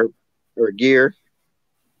of our gear,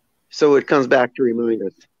 so it comes back to remind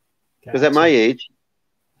us. Because at my age,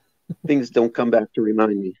 things don't come back to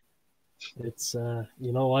remind me. It's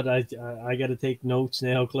you know what, I got to take notes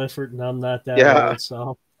now, Clifford, and I'm not that old,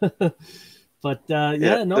 so. But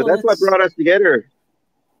no, so that's what brought us together.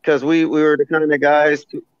 Because we were the kind of guys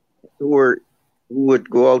who would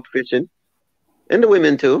go out fishing, and the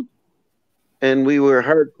women too. And we were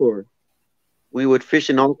hardcore. We would fish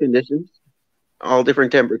in all conditions, all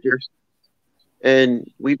different temperatures, and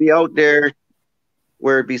we'd be out there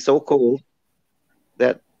where it'd be so cold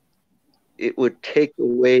that it would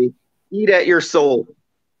eat at your soul.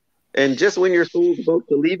 And just when your soul's about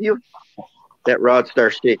to leave you, that rod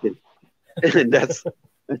starts shaking. And that's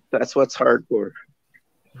what's hardcore.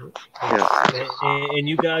 Yeah. And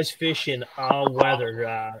you guys fish in all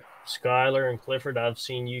weather. Skyler and Clifford, I've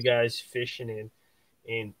seen you guys fishing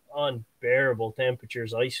in unbearable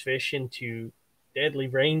temperatures, ice fishing to deadly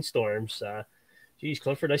rainstorms. Geez,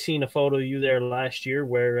 Clifford, I seen a photo of you there last year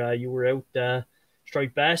where you were out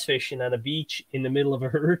striped bass fishing at a beach in the middle of a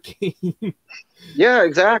hurricane. Yeah,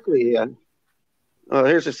 exactly.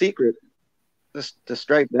 Here's a secret. The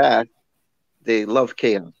striped bass, they love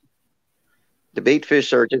chaos. The bait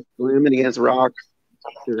fish are just slamming against rocks.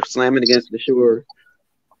 They're slamming against the shore.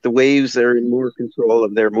 The waves are in more control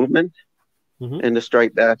of their movement. And the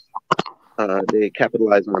striped bass, they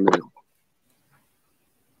capitalize on that.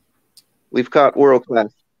 We've caught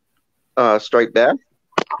world-class striped bass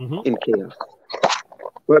in chaos.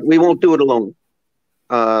 But we won't do it alone.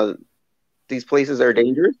 These places are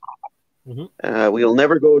dangerous. We'll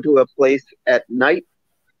never go to a place at night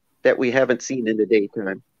that we haven't seen in the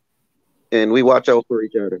daytime. And we watch out for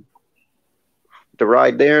each other. To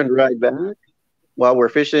ride there and ride back while we're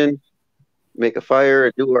fishing, make a fire,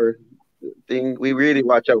 and do our thing. We really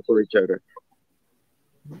watch out for each other.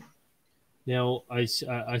 Now, I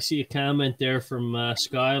see a comment there from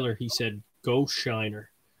Skyler. He said, Ghost Shiner.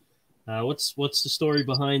 What's the story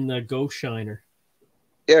behind the Ghost Shiner?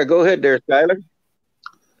 Yeah, go ahead there, Skyler.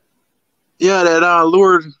 Yeah, that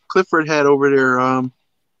lure Clifford had over there,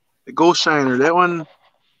 the Ghost Shiner. That one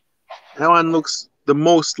looks the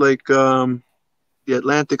most like the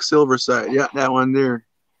Atlantic silver side. Yeah, that one there.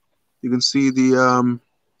 You can see the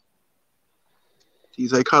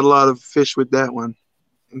geez, I caught a lot of fish with that one,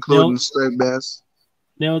 including striped bass.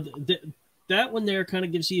 Now, that one there kind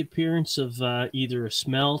of gives the appearance of either a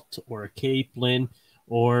smelt or a capelin,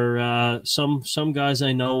 or some guys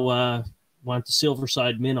I know want the silver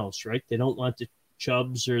side minnows, right? They don't want the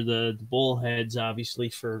chubs or the bullheads, obviously,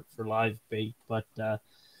 for live bait, but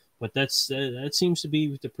that seems to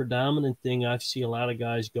be the predominant thing I see a lot of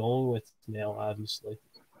guys going with now, obviously.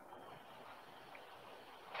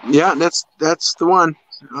 Yeah, that's the one.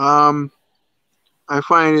 I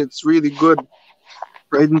find it's really good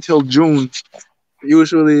right until June.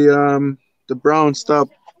 Usually, the browns stop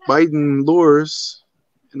biting lures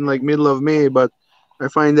in like middle of May, but I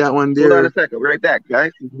find that one Hold on a there. second. We're right back,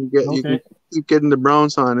 guys. You can keep getting the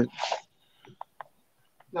browns on it.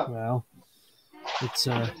 Well, it's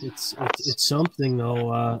something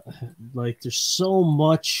though. Like there's so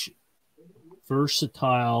much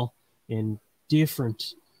versatile and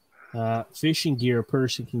different fishing gear a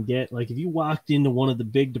person can get. Like if you walked into one of the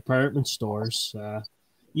big department stores,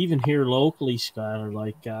 even here locally, Skyler,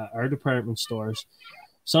 like our department stores,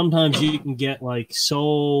 sometimes you can get like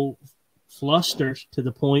so flustered to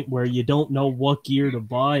the point where you don't know what gear to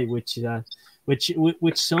buy, which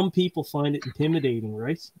some people find it intimidating,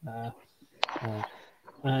 right?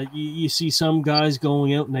 You see some guys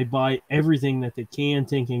going out and they buy everything that they can,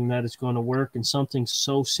 thinking that it's going to work, and something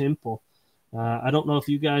so simple. I don't know if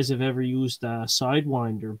you guys have ever used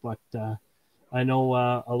Sidewinder, but I know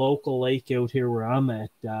a local lake out here where I'm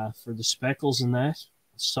at for the speckles and that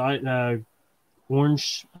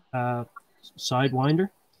orange Sidewinder.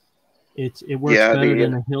 It works better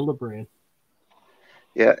than a Hildebrand.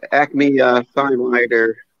 Yeah, Acme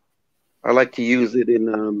Sidewinder. I like to use it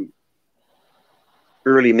in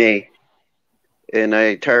early May, and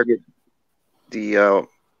I target the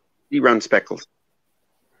sea-run speckles.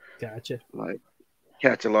 Gotcha. I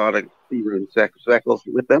catch a lot of sea-run speckles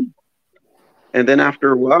with them. And then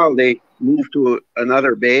after a while, they move to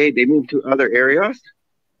another bay. They move to other areas,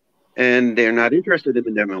 and they're not interested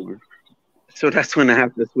in them anymore. So that's when I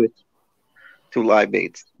have to switch to live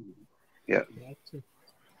baits. Yeah. Gotcha.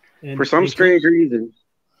 And for some strange reason,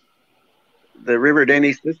 the River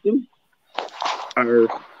Denny system, our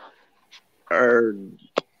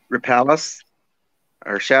Rapalis,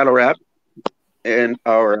 our Shadow Rap, and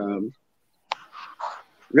our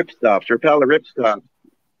ripstops, Rapala ripstops,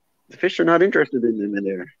 the fish are not interested in them in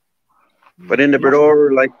there. But in the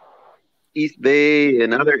Jeddore, like East Bay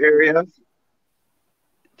and other areas,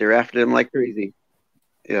 they're after them like crazy.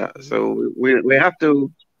 Yeah, so we have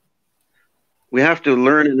to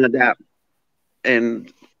learn and adapt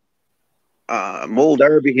and mold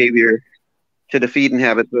our behavior to the feeding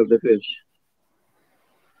habits of the fish.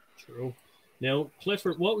 True. Now,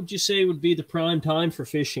 Clifford, what would you say would be the prime time for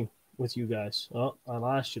fishing with you guys? Oh, I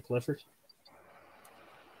lost you, Clifford.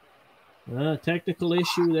 Technical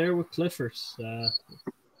issue there with Clifford.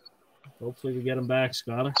 Hopefully we get him back,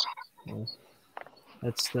 Skyler.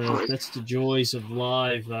 That's the joys of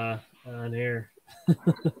live on air.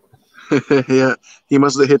 Yeah, he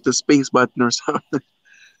must have hit the space button or something.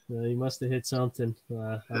 He must have hit something.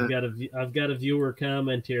 I've got a viewer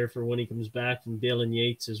comment here for when he comes back from Dylan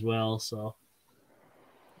Yates as well. So,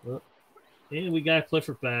 and we got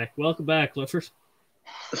Clifford back. Welcome back, Clifford.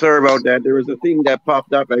 Sorry about that. There was a thing that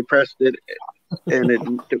popped up. I pressed it, and it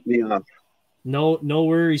took me off. No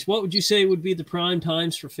worries. What would you say would be the prime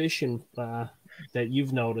times for fishing that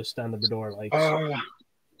you've noticed on the Jeddore lakes?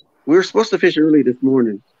 We were supposed to fish early this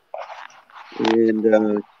morning,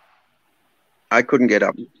 and I couldn't get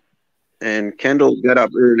up. And Kendall got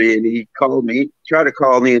up early, and he tried to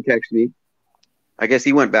call me and text me. I guess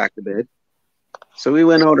he went back to bed. So we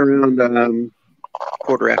went out around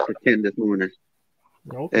 10:15 this morning.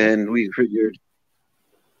 Okay. And we figured,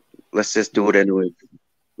 let's just do it anyway.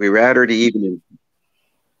 We rather the evening,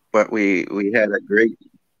 but we had a great,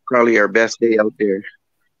 probably our best day out there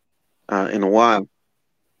in a while.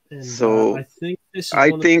 And, so I think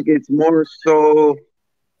it's more so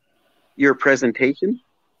your presentation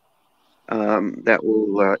that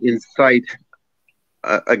will incite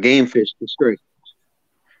a game fish to strike,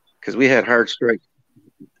 because we had hard strikes,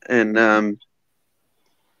 and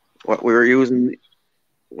what we were using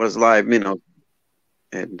was live minnow,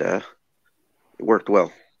 and it worked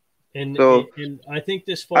well. And I think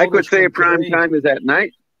this I could say prime time is at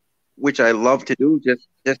night, which I love to do, just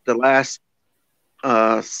the last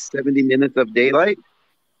 70 minutes of daylight.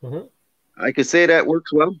 Uh-huh. I could say that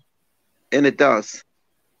works well, and it does.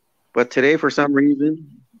 But today, for some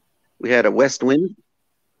reason, we had a west wind,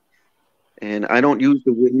 and I don't use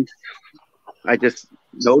the wind. I just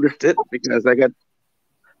noticed it because I got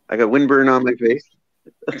windburn on my face,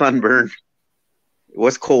 a sunburn. It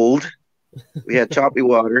was cold. We had choppy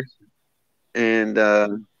water, and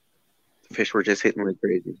fish were just hitting like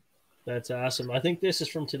crazy. That's awesome. I think this is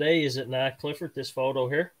from today, is it not, Clifford? This photo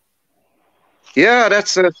here. Yeah,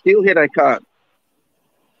 that's a steelhead I caught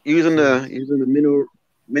using the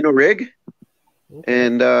minnow rig, okay.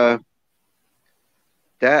 And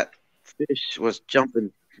that fish was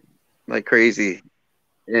jumping like crazy,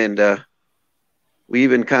 and we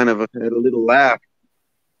even kind of had a little laugh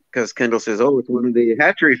because Kendall says, "Oh, it's one of the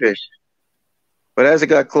hatchery fish." But as it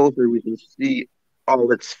got closer, we can see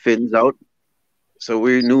all its fins out, so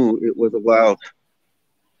we knew it was a wild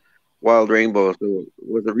rainbow. So it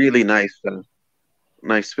was a really nice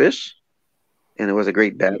nice fish, and it was a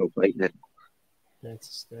great battle fighting it.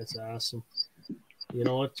 That's awesome. You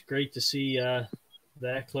know, it's great to see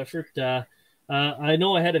that, Clifford. I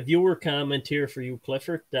know I had a viewer comment here for you,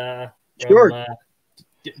 Clifford, from Sure.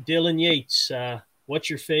 Dylan Yates. What's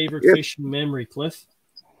your favorite Yep. fishing memory, Cliff?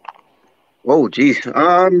 Oh, geez.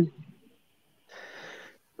 I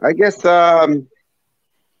guess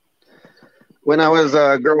when I was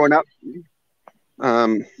growing up,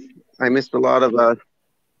 I missed a lot of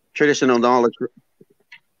traditional knowledge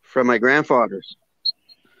from my grandfathers.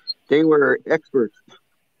 They were experts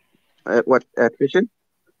at fishing,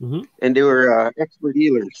 Mm-hmm. and they were expert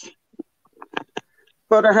dealers.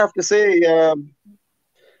 But I have to say,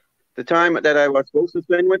 the time that I was supposed to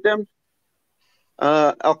spend with them,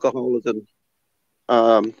 alcoholism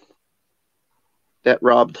um, that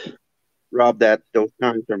robbed those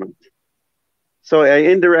times from us. So I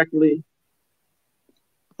indirectly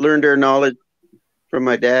learned their knowledge from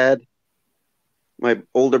my dad, my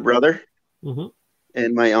older brother, Mm-hmm.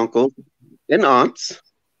 and my uncles and aunts.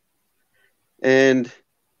 And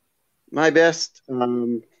my best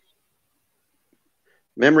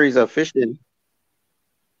memories of fishing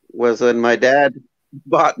was when my dad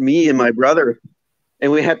bought me and my brother,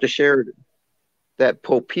 and we had to share that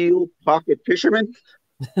Popeil pocket fisherman.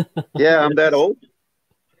 Yeah, I'm that old.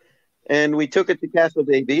 And we took it to Castle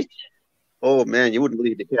Bay Beach. Oh man, you wouldn't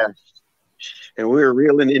believe the catch. And we were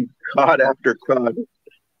reeling in cod after cod.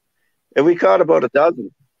 And we caught about a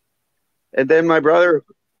dozen. And then my brother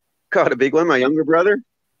caught a big one. My younger brother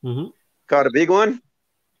Mm-hmm. caught a big one,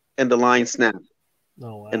 and the line snapped.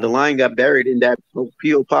 Oh, wow. And the line got buried in that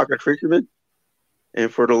Popeil pocket fisherman.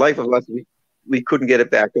 And for the life of us, we couldn't get it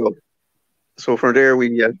back out. So from there,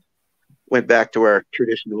 we went back to our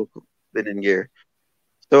traditional linen gear.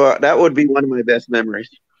 So that would be one of my best memories.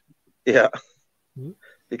 Yeah. Mm-hmm.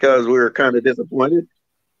 Because we were kind of disappointed,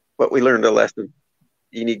 but we learned a lesson.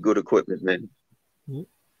 You need good equipment, man.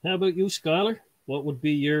 Mm-hmm. How about you, Skyler? What would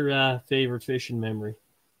be your favorite fishing memory?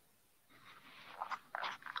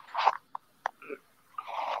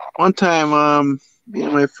 One time, me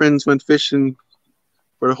and my friends went fishing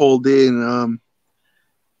for the whole day in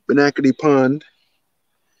Benacity Pond.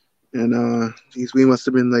 And we must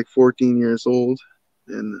have been like 14 years old.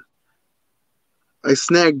 And I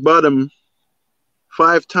snagged bottom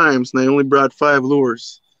 5 times, and I only brought 5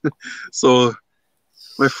 lures. So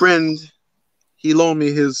my friend, he loaned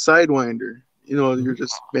me his Sidewinder. You know, you're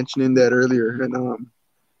just mentioning that earlier.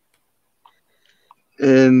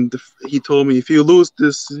 And he told me, if you lose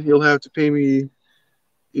this, you'll have to pay me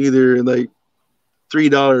either like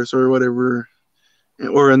 $3 or whatever,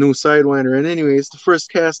 or a new Sidewinder. And anyways, the first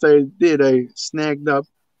cast I did, I snagged up,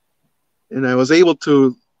 and I was able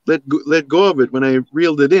to let go of it. When I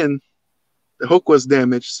reeled it in, the hook was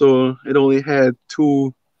damaged, so it only had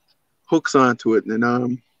 2 hooks onto it.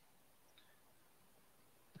 And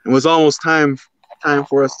it was almost time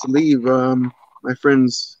for us to leave. My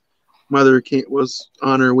friend's mother was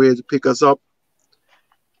on her way to pick us up.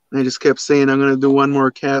 And I just kept saying, I'm going to do one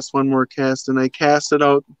more cast. And I cast it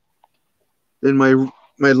out. Then my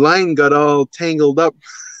line got all tangled up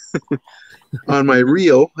on my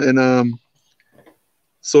reel. And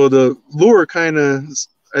so the lure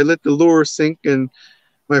I let the lure sink, and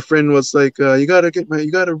my friend was like, you got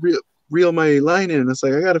to reel my line in. And it's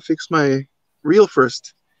like, I got to fix my reel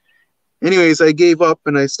first. Anyways, I gave up,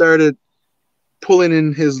 and I started pulling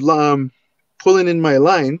in my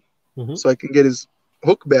line, Mm-hmm. so I can get his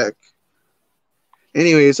hook back.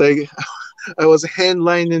 Anyways, I was hand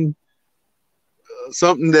lining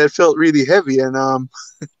something that felt really heavy, and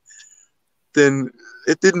then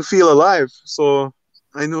it didn't feel alive. So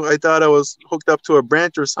I thought I was hooked up to a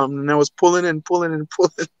branch or something, and I was pulling, and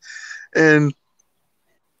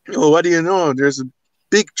what do you know? There's a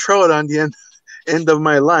big trout on the end of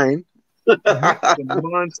my line. The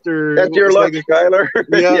monster. That's your luck, Skyler.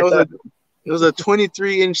 Yeah, it was a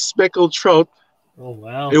 23-inch speckled trout. Oh,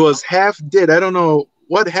 wow. It was half dead. I don't know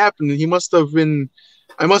what happened. I must have been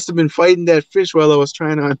fighting that fish while I was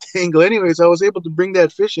trying to untangle. Anyways, I was able to bring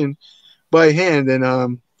that fish in by hand,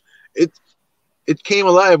 and it came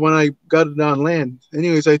alive when I got it on land.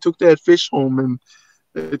 Anyways, I took that fish home,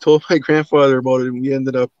 and I told my grandfather about it, and we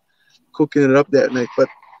ended up cooking it up that night. But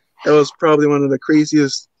that was probably one of the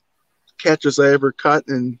craziest catches I ever caught,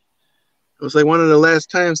 and it was like one of the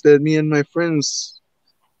last times that me and my friends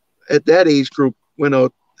at that age group went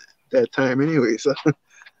out that time. Anyways,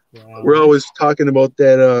 Wow. we're always talking about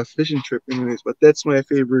that fishing trip. Anyways, but that's my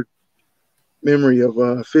favorite memory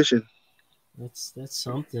of fishing. That's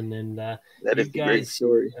something, and That is a great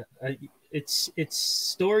story. it's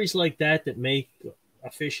stories like that make a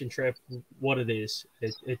fishing trip what it is.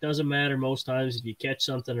 It doesn't matter most times if you catch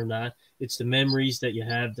something or not. It's the memories that you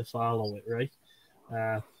have to follow it, right?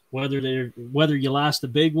 Whether you lost a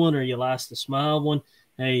big one or you lost a small one,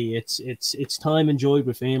 hey, it's time enjoyed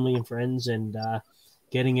with family and friends, and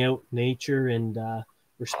getting out in nature and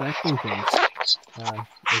respecting things.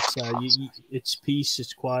 It's peace,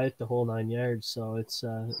 it's quiet, the whole 9 yards. So it's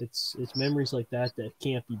memories like that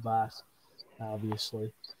can't be bought,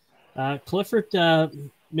 obviously. Clifford,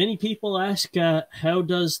 many people ask, how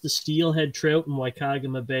does the steelhead trout in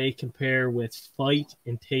Waikagama Bay compare with fight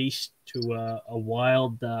and taste to a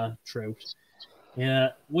wild trout?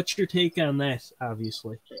 What's your take on that,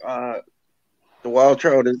 obviously? The wild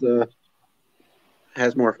trout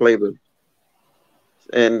has more flavor.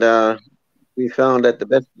 And we found that the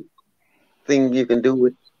best thing you can do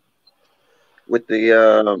with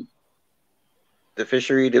the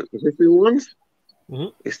fishery ones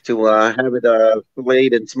is to have it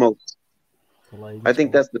filleted and smoked. I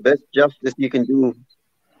think that's the best justice you can do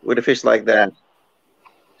with a fish like that.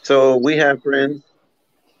 So we have friends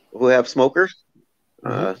who have smokers.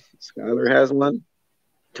 Skyler has one.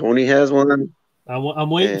 Tony has one. I'm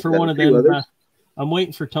waiting for one of them. I'm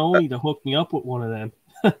waiting for Tony to hook me up with one of them.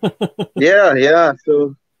 Yeah.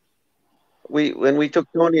 So when we took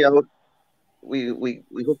Tony out, we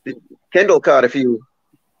hooked it. Kendall caught a few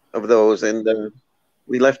of those, and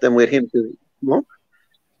we left them with him to smoke,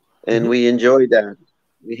 and we enjoyed that.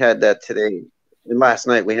 We had that today, and last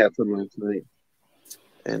night we had some last night.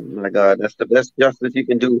 And my God, that's the best justice you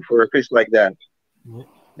can do for a fish like that.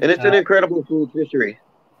 And it's an incredible food fishery.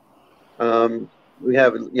 We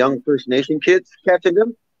have young First Nation kids catching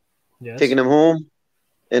them, taking them home,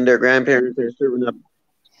 and their grandparents are serving up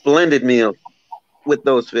blended meals with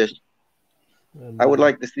those fish. I would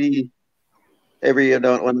like to see every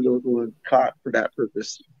one of those ones caught for that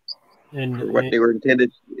purpose, for what they were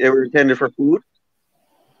intended. They were intended for food.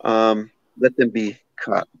 Let them be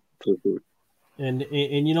caught for food. And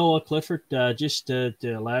you know what, Clifford? Just to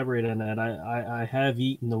elaborate on that, I have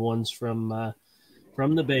eaten the ones from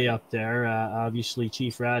the bay up there. Obviously,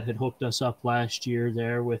 Chief Rat had hooked us up last year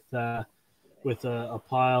there with a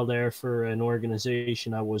pile there for an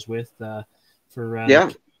organization I was with the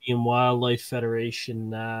Canadian Wildlife Federation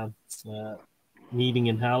meeting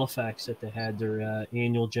in Halifax that they had their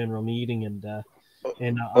annual general meeting, and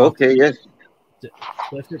yes,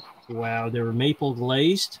 Clifford, wow, they were maple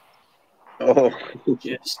glazed. Oh,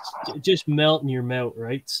 just melt in your mouth,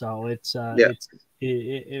 right? So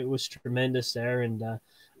it was tremendous there, and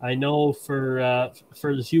I know for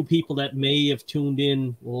the few people that may have tuned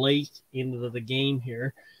in late into the game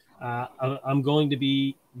here, I'm going to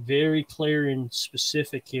be very clear and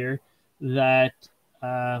specific here that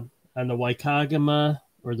on the Waikagama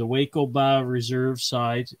or the Waco Ba Reserve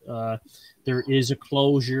side, there is a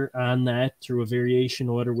closure on that through a variation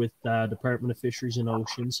order with Department of Fisheries and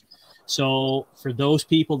Oceans. So for those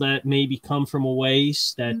people that maybe come from a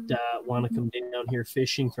ways that want to come down here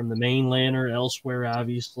fishing from the mainland or elsewhere,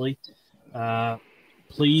 obviously,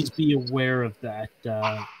 please be aware of that.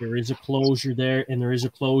 There is a closure there, and there is a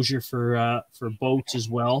closure for boats as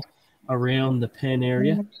well around the Penn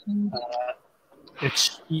area.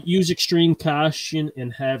 Use extreme caution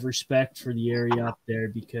and have respect for the area up there,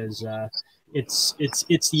 because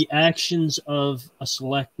it's the actions of a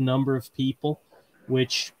select number of people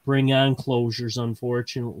which bring on closures,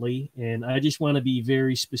 unfortunately. And I just want to be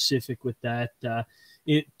very specific with that.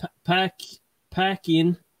 Pack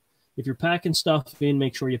in. If you're packing stuff in,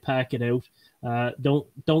 make sure you pack it out.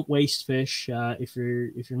 Don't waste fish. If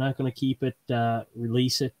you're not going to keep it,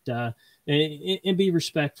 release it. And be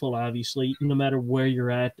respectful, obviously, no matter where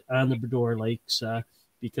you're at on the Jeddore Lakes,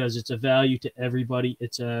 because it's a value to everybody.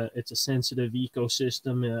 It's a sensitive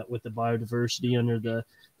ecosystem with the biodiversity under the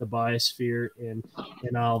biosphere and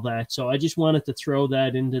all that. So I just wanted to throw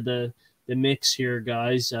that into the mix here,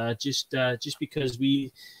 guys. Just because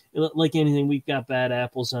we, like anything, we've got bad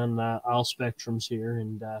apples on all spectrums here,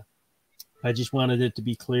 and I just wanted it to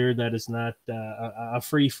be clear that it's not a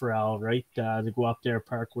free for all, right? To go up there,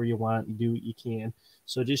 park where you want, and do what you can.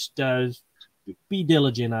 So just be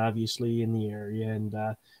diligent, obviously, in the area, and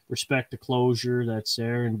respect the closure that's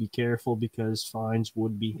there, and be careful because fines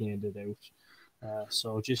would be handed out.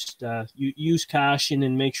 So just use caution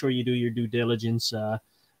and make sure you do your due diligence on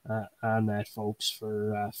that, folks,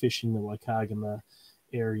 for fishing the Waikagama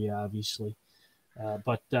area, obviously.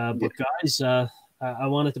 But guys, I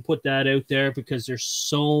wanted to put that out there because there's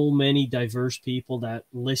so many diverse people that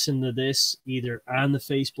listen to this either on the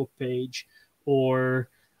Facebook page or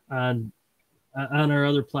on on our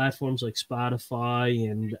other platforms like Spotify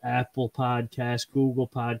and Apple Podcasts, Google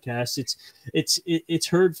Podcasts. It's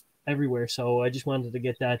heard everywhere. So I just wanted to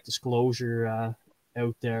get that disclosure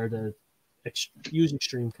out there to use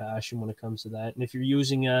extreme caution when it comes to that. And if you're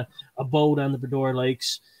using a boat on the Jeddore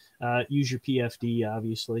Lakes, use your PFD,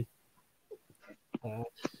 obviously.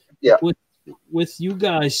 Yeah. With you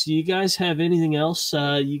guys, do you guys have anything else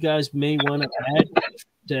you guys may want to add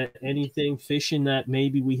to anything fishing that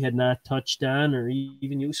maybe we had not touched on, or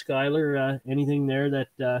even you, Skyler, anything there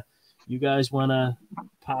that you guys want to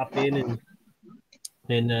pop in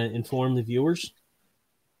and inform the viewers?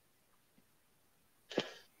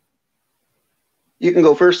 You can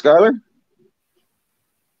go first, Skyler.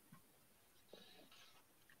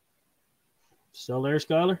 Still there,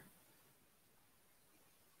 Skyler?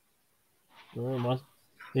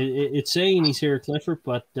 It's saying he's here, Clifford,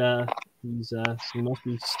 but he must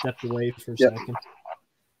be stepped away for a second.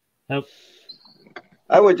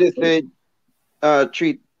 I would just say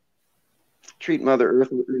treat Mother Earth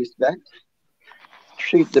with respect.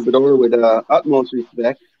 Treat the Jeddore with utmost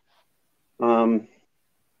respect. The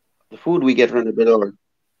food we get from the Jeddore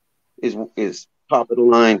is top of the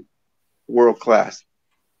line, world class.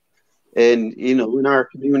 And in our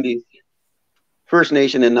communities, First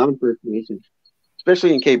Nation and non-First Nation,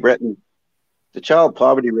 especially in Cape Breton, the child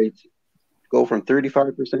poverty rates go from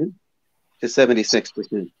 35% to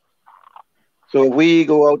 76%. So if we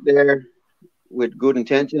go out there with good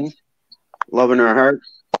intentions, love in our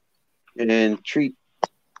hearts, and treat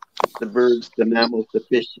the birds, the mammals, the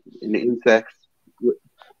fish, and the insects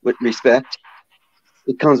with respect,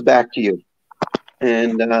 it comes back to you.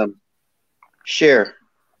 And share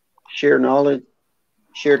knowledge,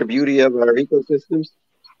 share the beauty of our ecosystems,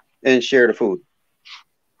 and share the food.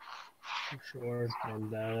 For sure.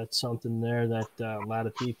 And that's something there that a lot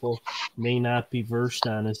of people may not be versed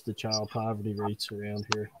on, is the child poverty rates around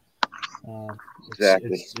here.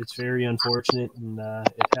 Exactly. It's very unfortunate, and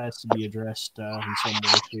it has to be addressed in some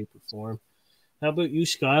way, shape, or form. How about you,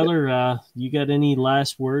 Skyler? You got any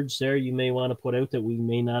last words there you may want to put out that we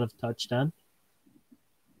may not have touched on?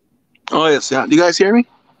 Oh, yes. Yeah. Do you guys hear me?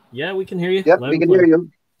 Yeah, we can hear you. Yep, we can hear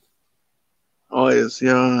you. Oh, yes.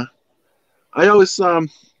 Yeah. I always,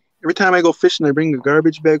 every time I go fishing, I bring a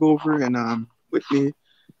garbage bag over and with me.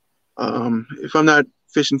 If I'm not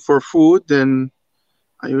fishing for food, then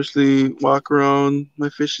I usually walk around my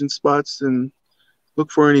fishing spots and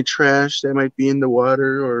look for any trash that might be in the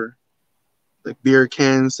water, or like beer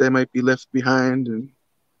cans that might be left behind, and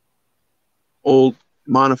old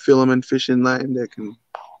monofilament fishing line that can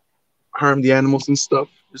harm the animals and stuff.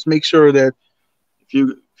 Just make sure that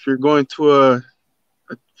if you're going to a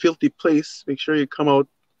filthy place, make sure you come out,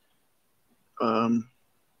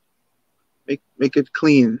 make it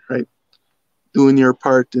clean, right? Doing your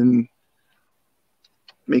part in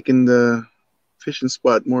making the fishing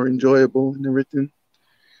spot more enjoyable and everything.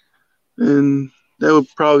 And that would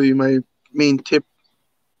probably be my main tip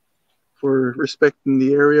for respecting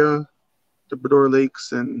the area, the Jeddore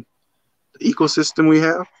Lakes, and the ecosystem we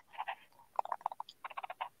have.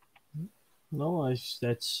 No,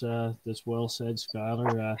 that's well said,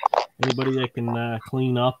 Skyler. Anybody that can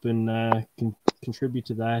clean up and can contribute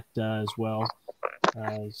to that as well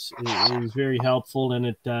is very helpful, and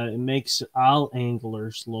it makes all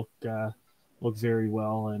anglers look very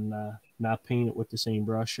well, and not paint it with the same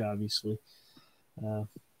brush, obviously.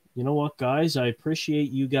 You know what, guys? I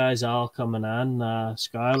appreciate you guys all coming on.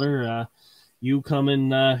 Skyler, you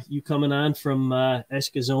coming on from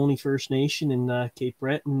Eskazoni First Nation in Cape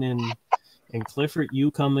Breton, and Clifford,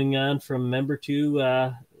 you coming on from Member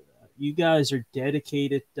 2. You guys are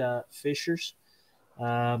dedicated fishers.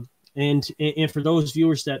 And for those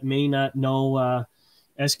viewers that may not know,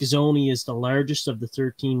 Eskazoni is the largest of the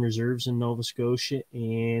 13 reserves in Nova Scotia,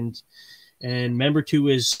 and Member 2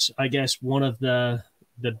 is, I guess, one of the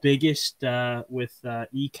biggest with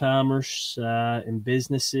e-commerce and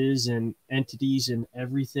businesses and entities and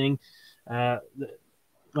everything.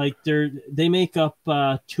 Like they make up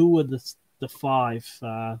 2 of the 5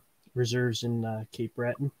 reserves in Cape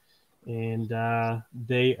Breton, and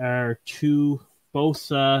they are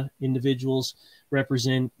both individuals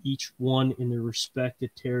represent each one in their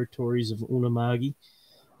respective territories of Unamagi,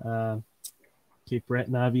 Cape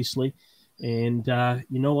Breton, obviously. And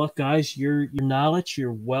you know what, guys? Your knowledge,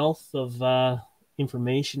 your wealth of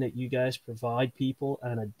information that you guys provide people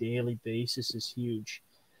on a daily basis is huge.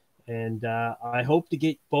 And I hope to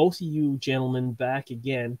get both of you gentlemen back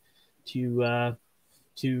again to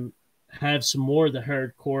have some more of the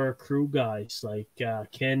hardcore crew guys like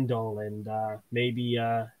Kendall and maybe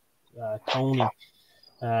Tony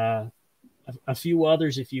a few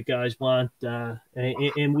others if you guys want,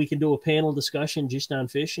 and we can do a panel discussion just on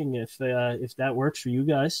fishing if that works for you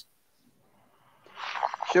guys.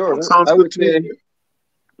 Sure. Sounds I good would to me. say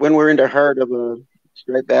when we're in the heart of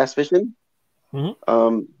striped bass fishing,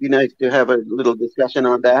 be nice to have a little discussion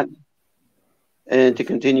on that and to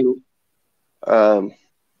continue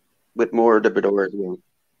with more of the Jeddore as well.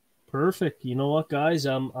 Perfect. You know what, guys?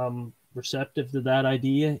 I'm receptive to that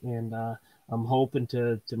idea, and I'm hoping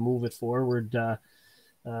to move it forward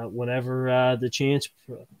whenever the chance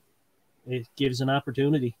it gives an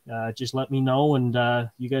opportunity. Just let me know, and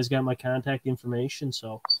you guys got my contact information,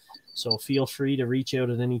 so feel free to reach out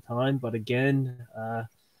at any time. But again,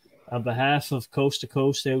 on behalf of Coast to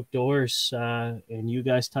Coast Outdoors and you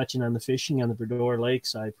guys touching on the fishing on the Jeddore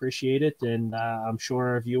Lakes, I appreciate it, and I'm sure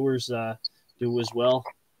our viewers do as well.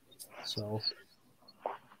 So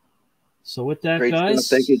with that, Great guys,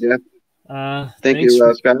 stuff. Thank you, Jeff. Thank thanks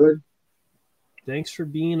you, Skyler. Thanks for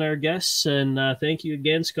being our guests, and thank you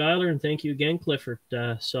again, Skyler, and thank you again, Clifford.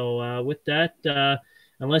 So with that,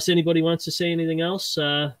 unless anybody wants to say anything else,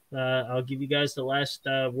 I'll give you guys the last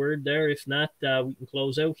word there. If not, we can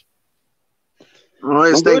close out. All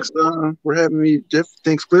right, I'm thanks for having me, Jeff.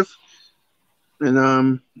 Thanks, Cliff.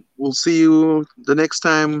 And we'll see you the next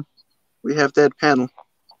time we have that panel.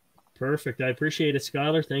 Perfect. I appreciate it,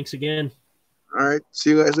 Skyler. Thanks again. All right,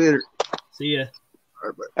 see you guys later. See ya. All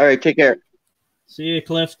right, bye. All right, take care. See you,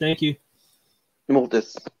 Cliff. Thank you.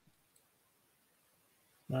 Multis.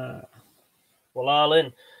 Well, all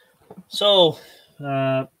in. So,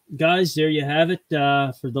 guys, there you have it.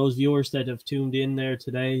 For those viewers that have tuned in there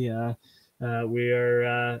today, we are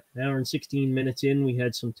an hour and 16 minutes in. We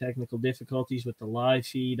had some technical difficulties with the live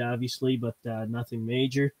feed, obviously, but nothing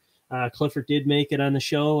major. Clifford did make it on the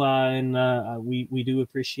show, and we do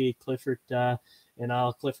appreciate Clifford and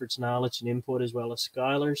all Clifford's knowledge and input, as well as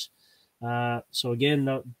Skyler's. So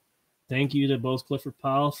again, thank you to both Clifford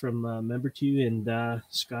Powell from Member 2 and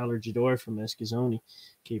Skyler Jeddore from Escazone,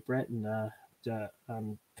 Cape Breton,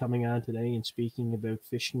 coming on today and speaking about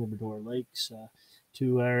fishing the Jeddore Lakes.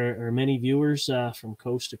 To our many viewers from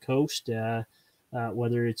coast to coast,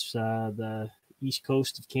 whether it's the east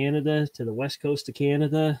coast of Canada to the west coast of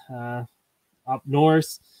Canada, up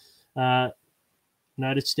north,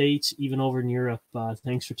 United States, even over in Europe.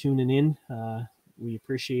 Thanks for tuning in. We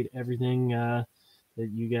appreciate everything that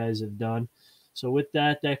you guys have done. So with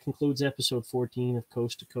that concludes episode 14 of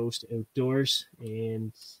Coast to Coast Outdoors.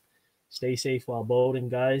 And stay safe while boating,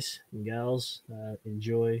 guys and gals.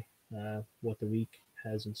 Enjoy what the week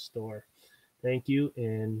has in store. Thank you,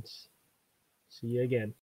 and see you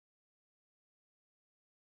again.